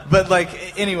 But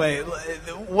anyway,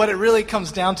 what it really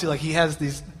comes down to, he has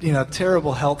these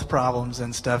terrible health problems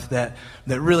and stuff that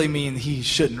really mean he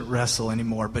shouldn't wrestle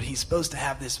anymore. But he's supposed to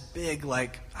have this big,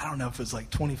 I don't know if it was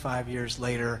 25 years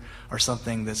later or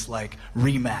something, this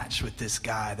rematch with this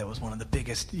guy that was one of the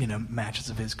biggest matches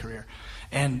of his career.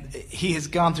 And he has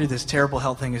gone through this terrible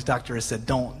health thing. His doctor has said,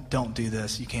 don't do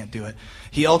this. You can't do it.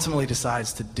 He ultimately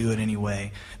decides to do it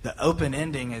anyway. The open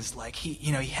ending is he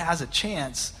has a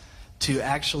chance to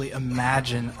actually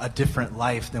imagine a different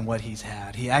life than what he's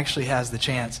had. He actually has the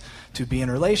chance to be in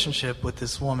a relationship with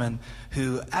this woman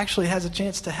who actually has a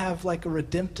chance to have a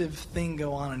redemptive thing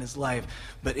go on in his life.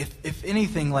 But if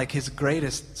anything, his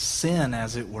greatest sin,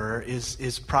 as it were,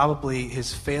 is probably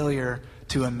his failure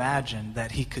to imagine that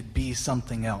he could be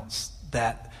something else,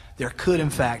 that there could in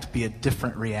fact be a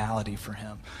different reality for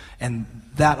him. And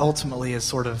that ultimately is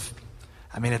sort of,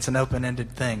 it's an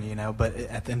open-ended thing, but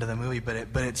at the end of the movie, but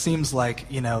it seems like,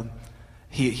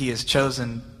 he has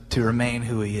chosen to remain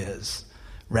who he is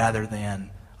rather than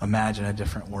imagine a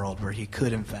different world where he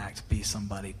could in fact be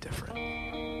somebody different.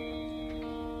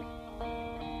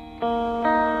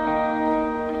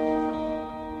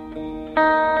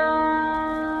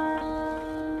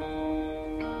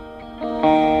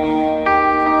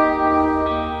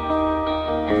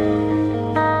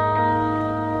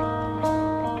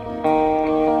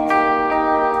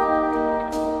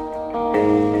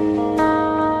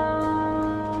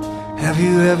 Have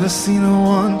you ever seen a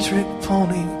one-trick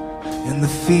pony in the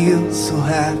field so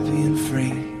happy and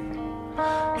free?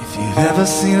 If you've ever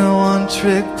seen a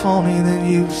one-trick pony, then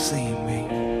you've seen me.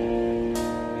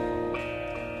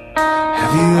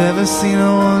 Have you ever seen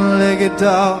a one-legged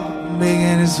dog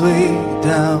making his way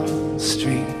down the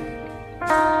street?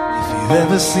 If you've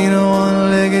ever seen a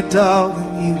one-legged dog,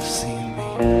 then you've seen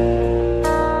me.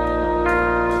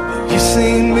 But you've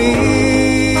seen me.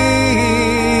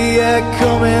 I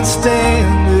come and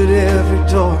stand at every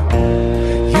door.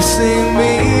 You see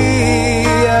me,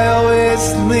 I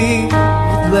always leave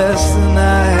with less than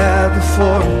I had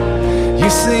before. You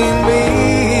see me,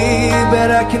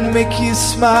 but I can make you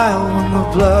smile when the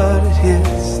blood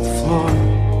hits the floor.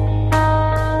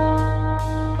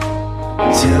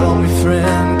 Tell me,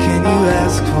 friend, can you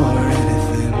ask for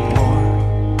anything more?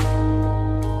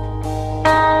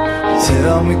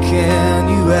 Tell me, can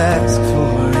you ask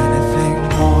for anything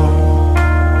more?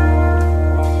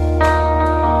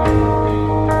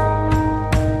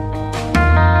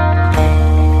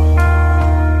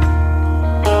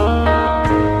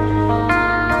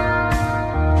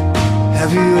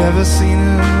 Have you ever seen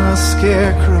a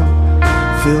scarecrow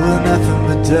filled with nothing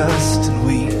but dust and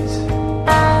weeds?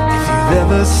 If you've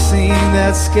ever seen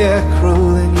that scarecrow,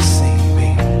 then you've seen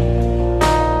me.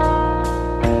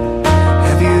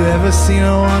 Have you ever seen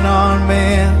a one-armed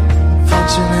man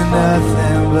punching in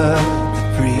nothing but the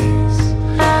breeze?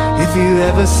 If you've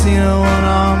ever seen a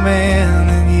one-armed man,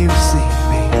 then you've seen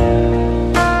me.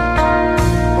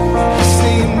 You've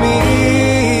seen me.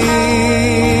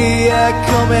 I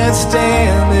come and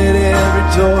stand at every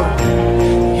door.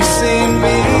 You see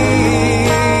me,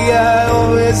 I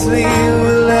always leave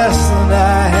with less than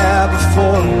I had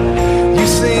before. You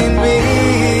see me,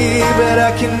 but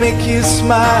I can make you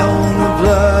smile when the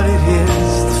blood it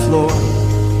hits the floor.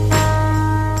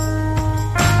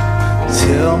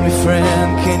 Tell me, friend,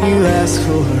 can you ask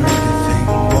for anything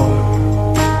more?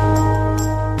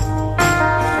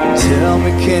 Tell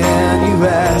me, can you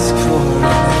ask for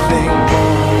anything more?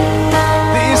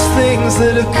 Things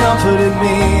that have comforted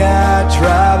me, I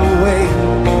drive away.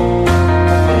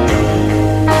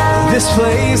 This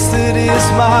place that is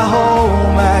my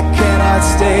home, I cannot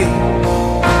stay.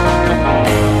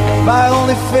 My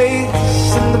only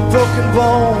face in the broken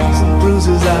bones and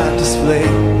bruises I display.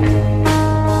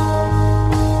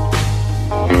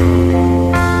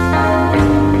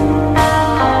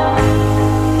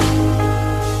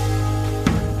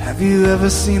 Have you ever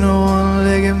seen a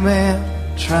one-legged man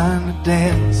trying to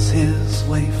dance his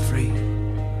way free?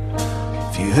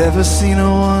 If you've ever seen a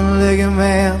one-legged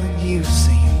man, then you've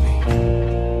seen me.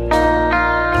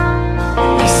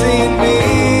 You've seen me.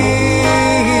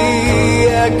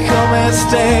 I come and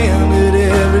stand at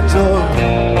every door.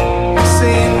 You've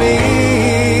seen me,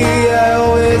 I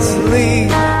always leave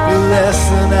with less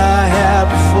than I had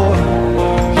before.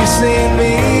 You've seen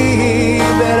me,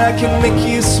 that I can make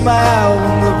you smile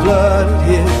when the blood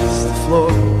hits the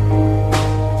floor.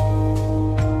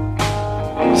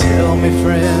 Tell me,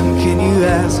 friend, can you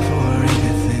ask for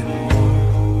anything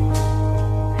more?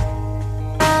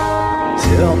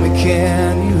 Tell me,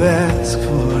 can you ask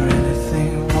for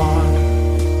anything more?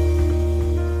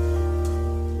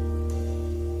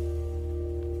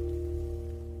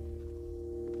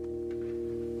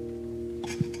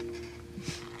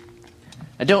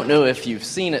 I don't know if you've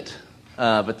seen it,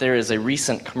 but there is a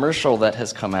recent commercial that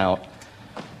has come out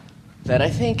that I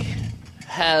think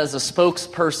has a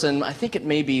spokesperson. I think it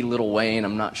may be Lil Wayne,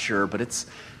 I'm not sure, but it's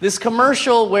this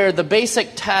commercial where the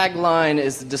basic tagline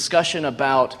is a discussion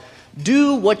about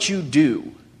do what you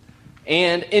do.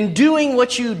 And in doing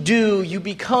what you do, you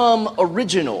become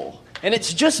original. And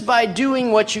it's just by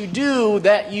doing what you do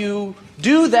that you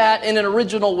do that in an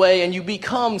original way and you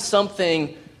become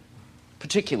something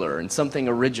particular and something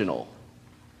original.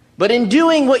 But in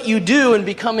doing what you do and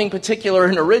becoming particular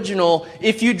and original,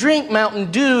 if you drink Mountain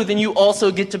Dew, then you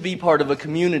also get to be part of a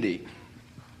community.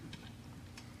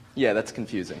 Yeah, that's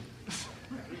confusing.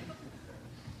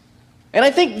 And I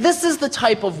think this is the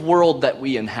type of world that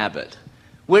we inhabit,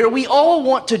 where we all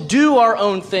want to do our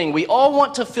own thing. We all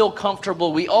want to feel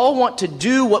comfortable. We all want to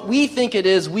do what we think it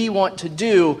is we want to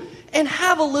do and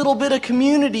have a little bit of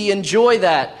community, enjoy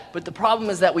that. But the problem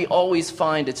is that we always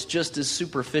find it's just as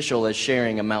superficial as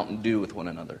sharing a Mountain Dew with one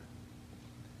another.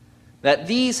 That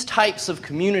these types of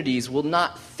communities will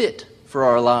not fit for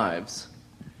our lives.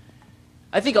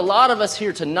 I think a lot of us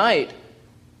here tonight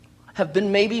have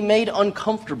been maybe made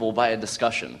uncomfortable by a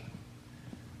discussion.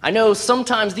 I know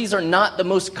sometimes these are not the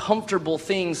most comfortable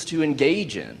things to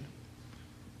engage in.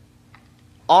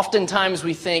 Oftentimes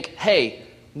we think, hey,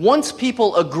 once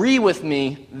people agree with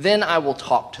me, then I will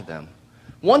talk to them.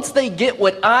 Once they get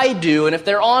what I do, and if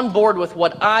they're on board with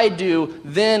what I do,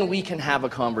 then we can have a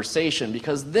conversation,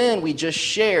 because then we just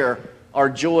share our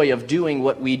joy of doing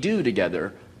what we do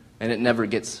together, and it never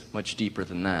gets much deeper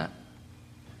than that.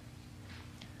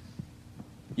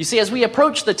 You see, as we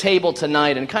approach the table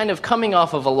tonight and kind of coming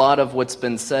off of a lot of what's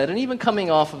been said, and even coming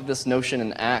off of this notion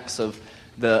in Acts of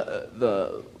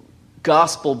the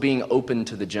gospel being open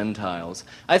to the Gentiles,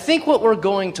 I think what we're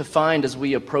going to find as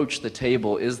we approach the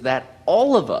table is that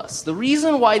all of us, the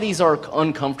reason why these are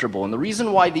uncomfortable and the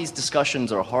reason why these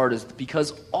discussions are hard is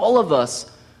because all of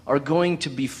us are going to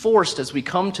be forced as we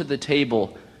come to the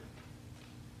table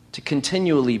to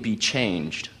continually be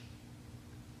changed.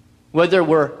 Whether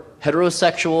we're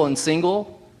heterosexual and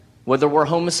single, whether we're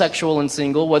homosexual and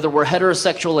single, whether we're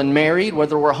heterosexual and married,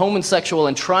 whether we're homosexual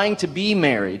and trying to be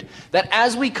married, that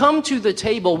as we come to the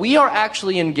table, we are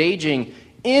actually engaging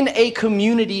in a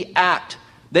community act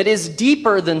that is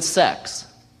deeper than sex.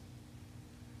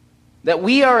 That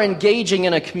we are engaging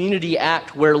in a community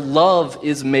act where love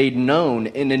is made known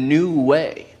in a new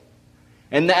way.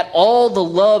 And that all the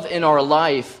love in our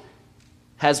life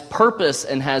has purpose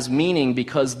and has meaning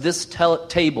because this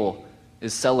table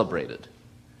is celebrated.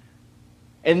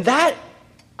 And that,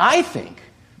 I think,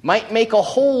 might make a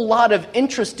whole lot of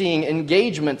interesting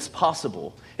engagements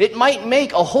possible. It might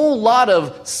make a whole lot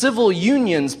of civil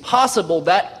unions possible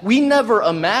that we never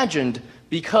imagined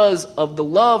because of the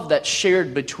love that's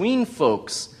shared between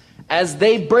folks as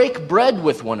they break bread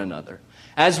with one another.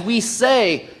 As we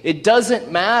say, it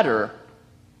doesn't matter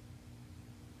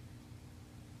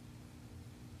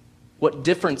what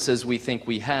differences we think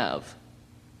we have,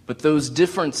 but those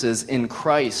differences in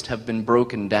Christ have been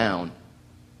broken down.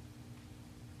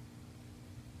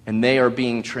 And they are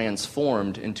being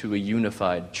transformed into a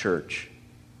unified church.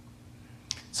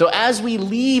 So as we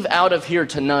leave out of here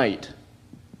tonight,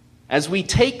 as we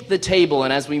take the table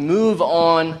and as we move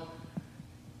on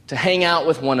to hang out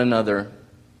with one another,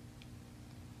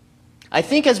 I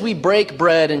think as we break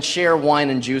bread and share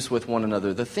wine and juice with one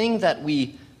another, the thing that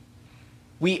we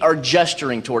are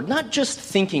gesturing toward, not just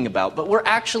thinking about, but we're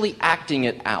actually acting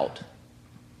it out,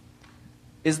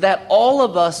 is that all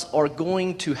of us are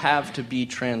going to have to be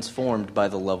transformed by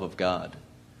the love of God.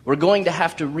 We're going to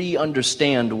have to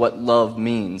re-understand what love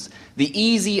means. The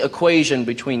easy equation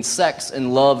between sex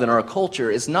and love in our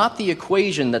culture is not the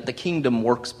equation that the kingdom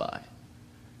works by.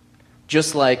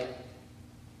 Just like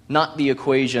not the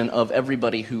equation of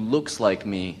everybody who looks like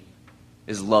me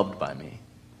is loved by me.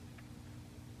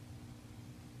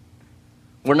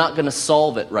 We're not going to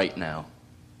solve it right now.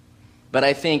 But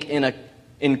I think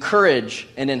in courage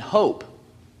and in hope,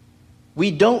 we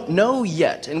don't know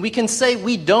yet. And we can say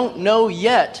we don't know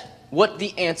yet what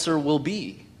the answer will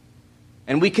be.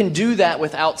 And we can do that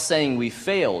without saying we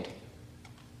failed.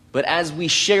 But as we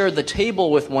share the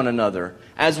table with one another,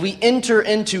 as we enter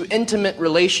into intimate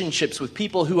relationships with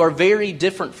people who are very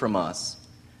different from us,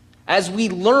 as we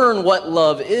learn what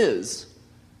love is,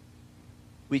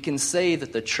 we can say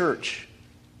that the church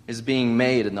is being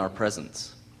made in our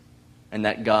presence and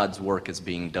that God's work is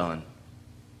being done.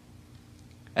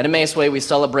 At Emmaus Way, we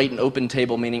celebrate an open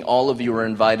table, meaning all of you are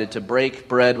invited to break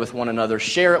bread with one another,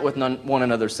 share it with one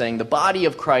another, saying, the body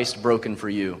of Christ broken for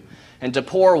you, and to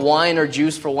pour wine or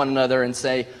juice for one another and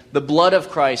say, the blood of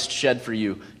Christ shed for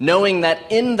you, knowing that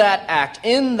in that act,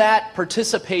 in that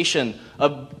participation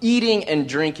of eating and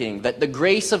drinking, that the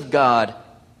grace of God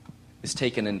is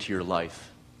taken into your life,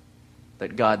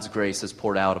 that God's grace is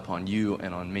poured out upon you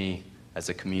and on me as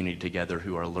a community together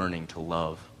who are learning to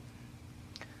love.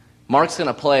 Mark's going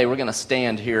to play, we're going to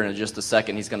stand here in just a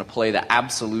second. He's going to play the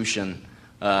absolution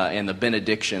and the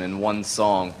benediction in one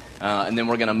song. And then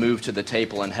we're going to move to the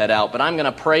table and head out. But I'm going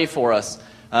to pray for us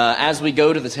as we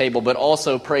go to the table, but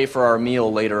also pray for our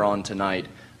meal later on tonight.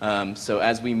 So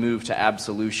as we move to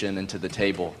absolution and to the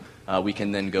table, we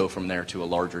can then go from there to a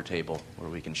larger table where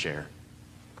we can share.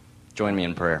 Join me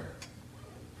in prayer.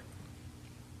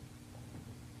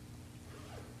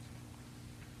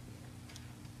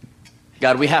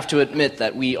 God, we have to admit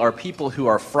that we are people who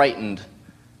are frightened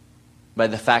by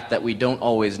the fact that we don't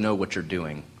always know what you're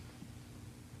doing.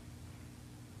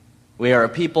 We are a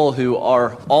people who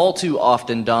are all too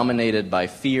often dominated by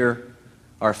fear,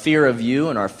 our fear of you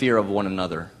and our fear of one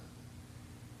another.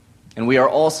 And we are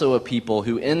also a people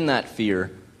who, in that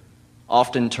fear,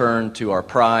 often turn to our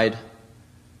pride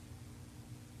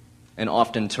and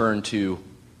often turn to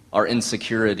our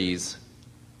insecurities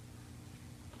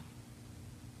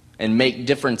and make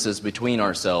differences between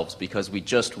ourselves because we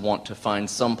just want to find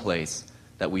some place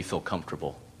that we feel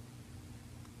comfortable.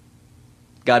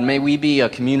 God, may we be a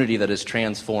community that is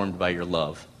transformed by your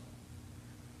love.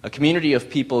 A community of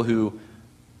people who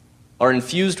are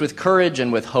infused with courage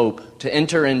and with hope to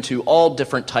enter into all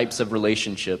different types of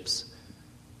relationships,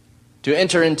 to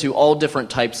enter into all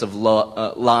different types of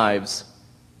lives,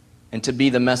 and to be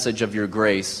the message of your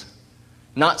grace.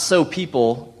 Not so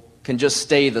people can just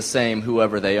stay the same,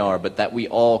 whoever they are, but that we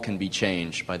all can be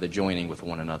changed by the joining with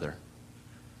one another.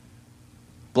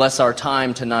 Bless our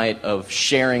time tonight of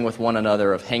sharing with one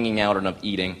another, of hanging out and of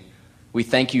eating. We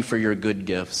thank you for your good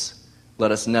gifts.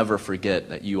 Let us never forget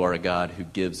that you are a God who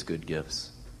gives good gifts.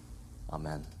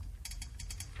 Amen.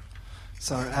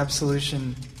 So our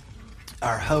absolution,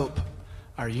 our hope,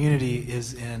 our unity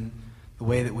is in the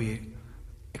way that we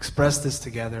express this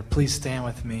together. Please stand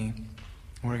with me.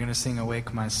 We're going to sing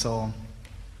Awake My Soul.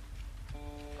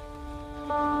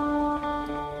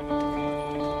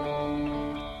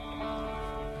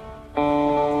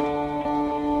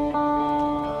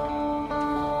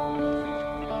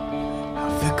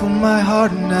 How fickle my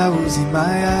heart and how woozy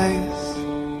my eyes.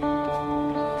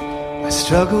 I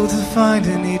struggle to find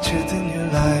any truth in your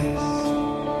lies.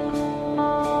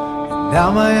 And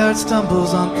now my heart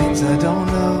stumbles on things I don't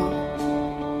know.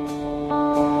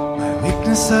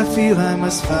 I feel I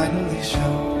must finally show.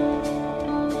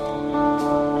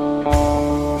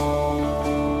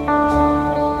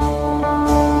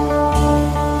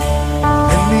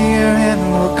 Lend me your hand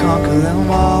and we'll conquer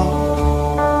them all.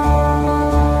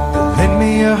 But lend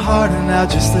me your heart and I'll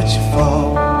just let you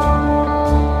fall.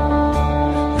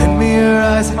 Lend me your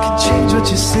eyes, I can change what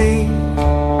you see.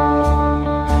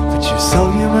 But your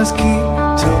soul you must keep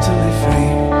totally free.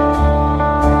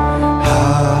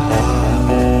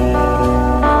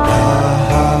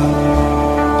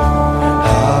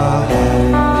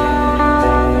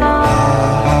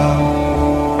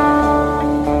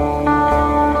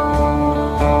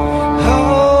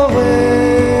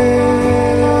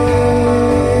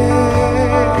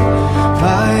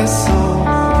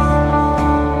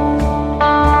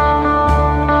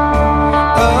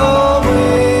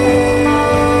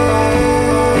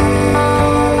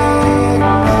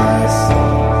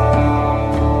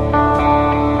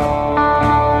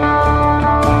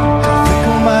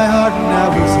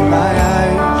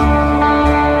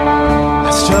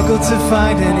 To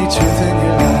find any truth in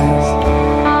your lies.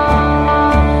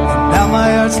 And now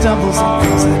my heart stumbles on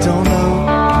things I don't know.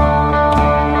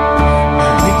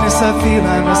 My weakness I feel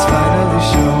I must finally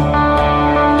show.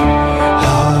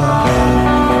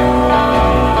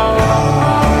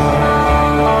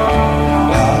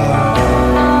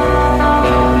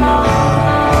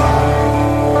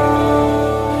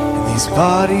 In these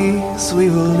bodies we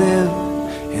will live,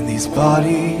 in these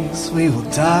bodies we will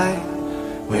die.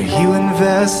 Where you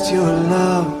invest your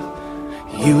love,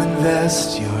 you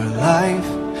invest your life.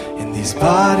 In these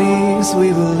bodies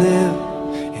we will live,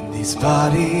 these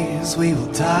bodies we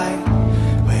will die,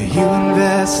 where you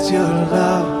invest your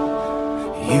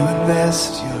love, you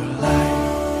invest your life.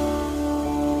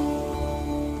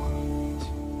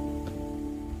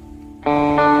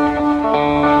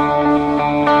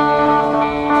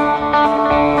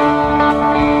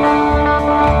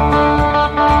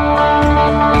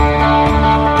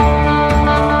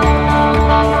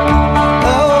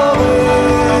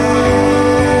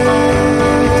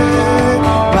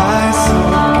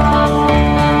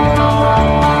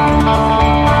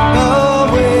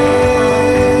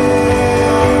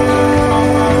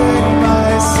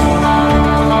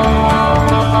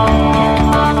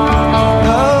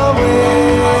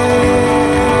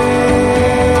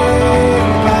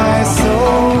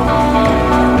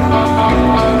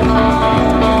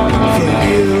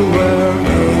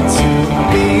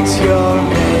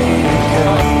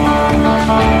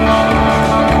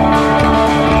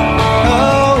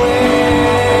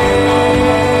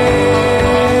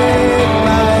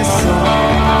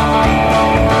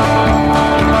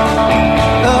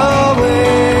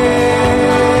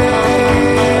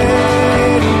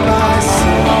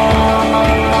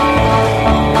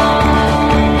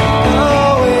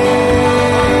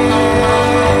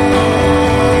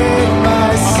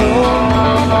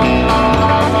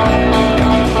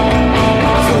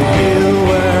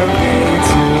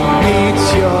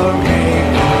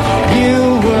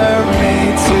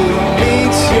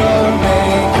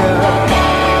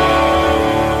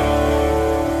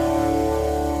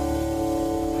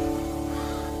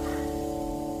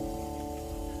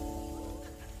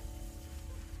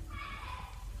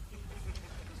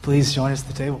 Please join us at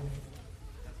the table.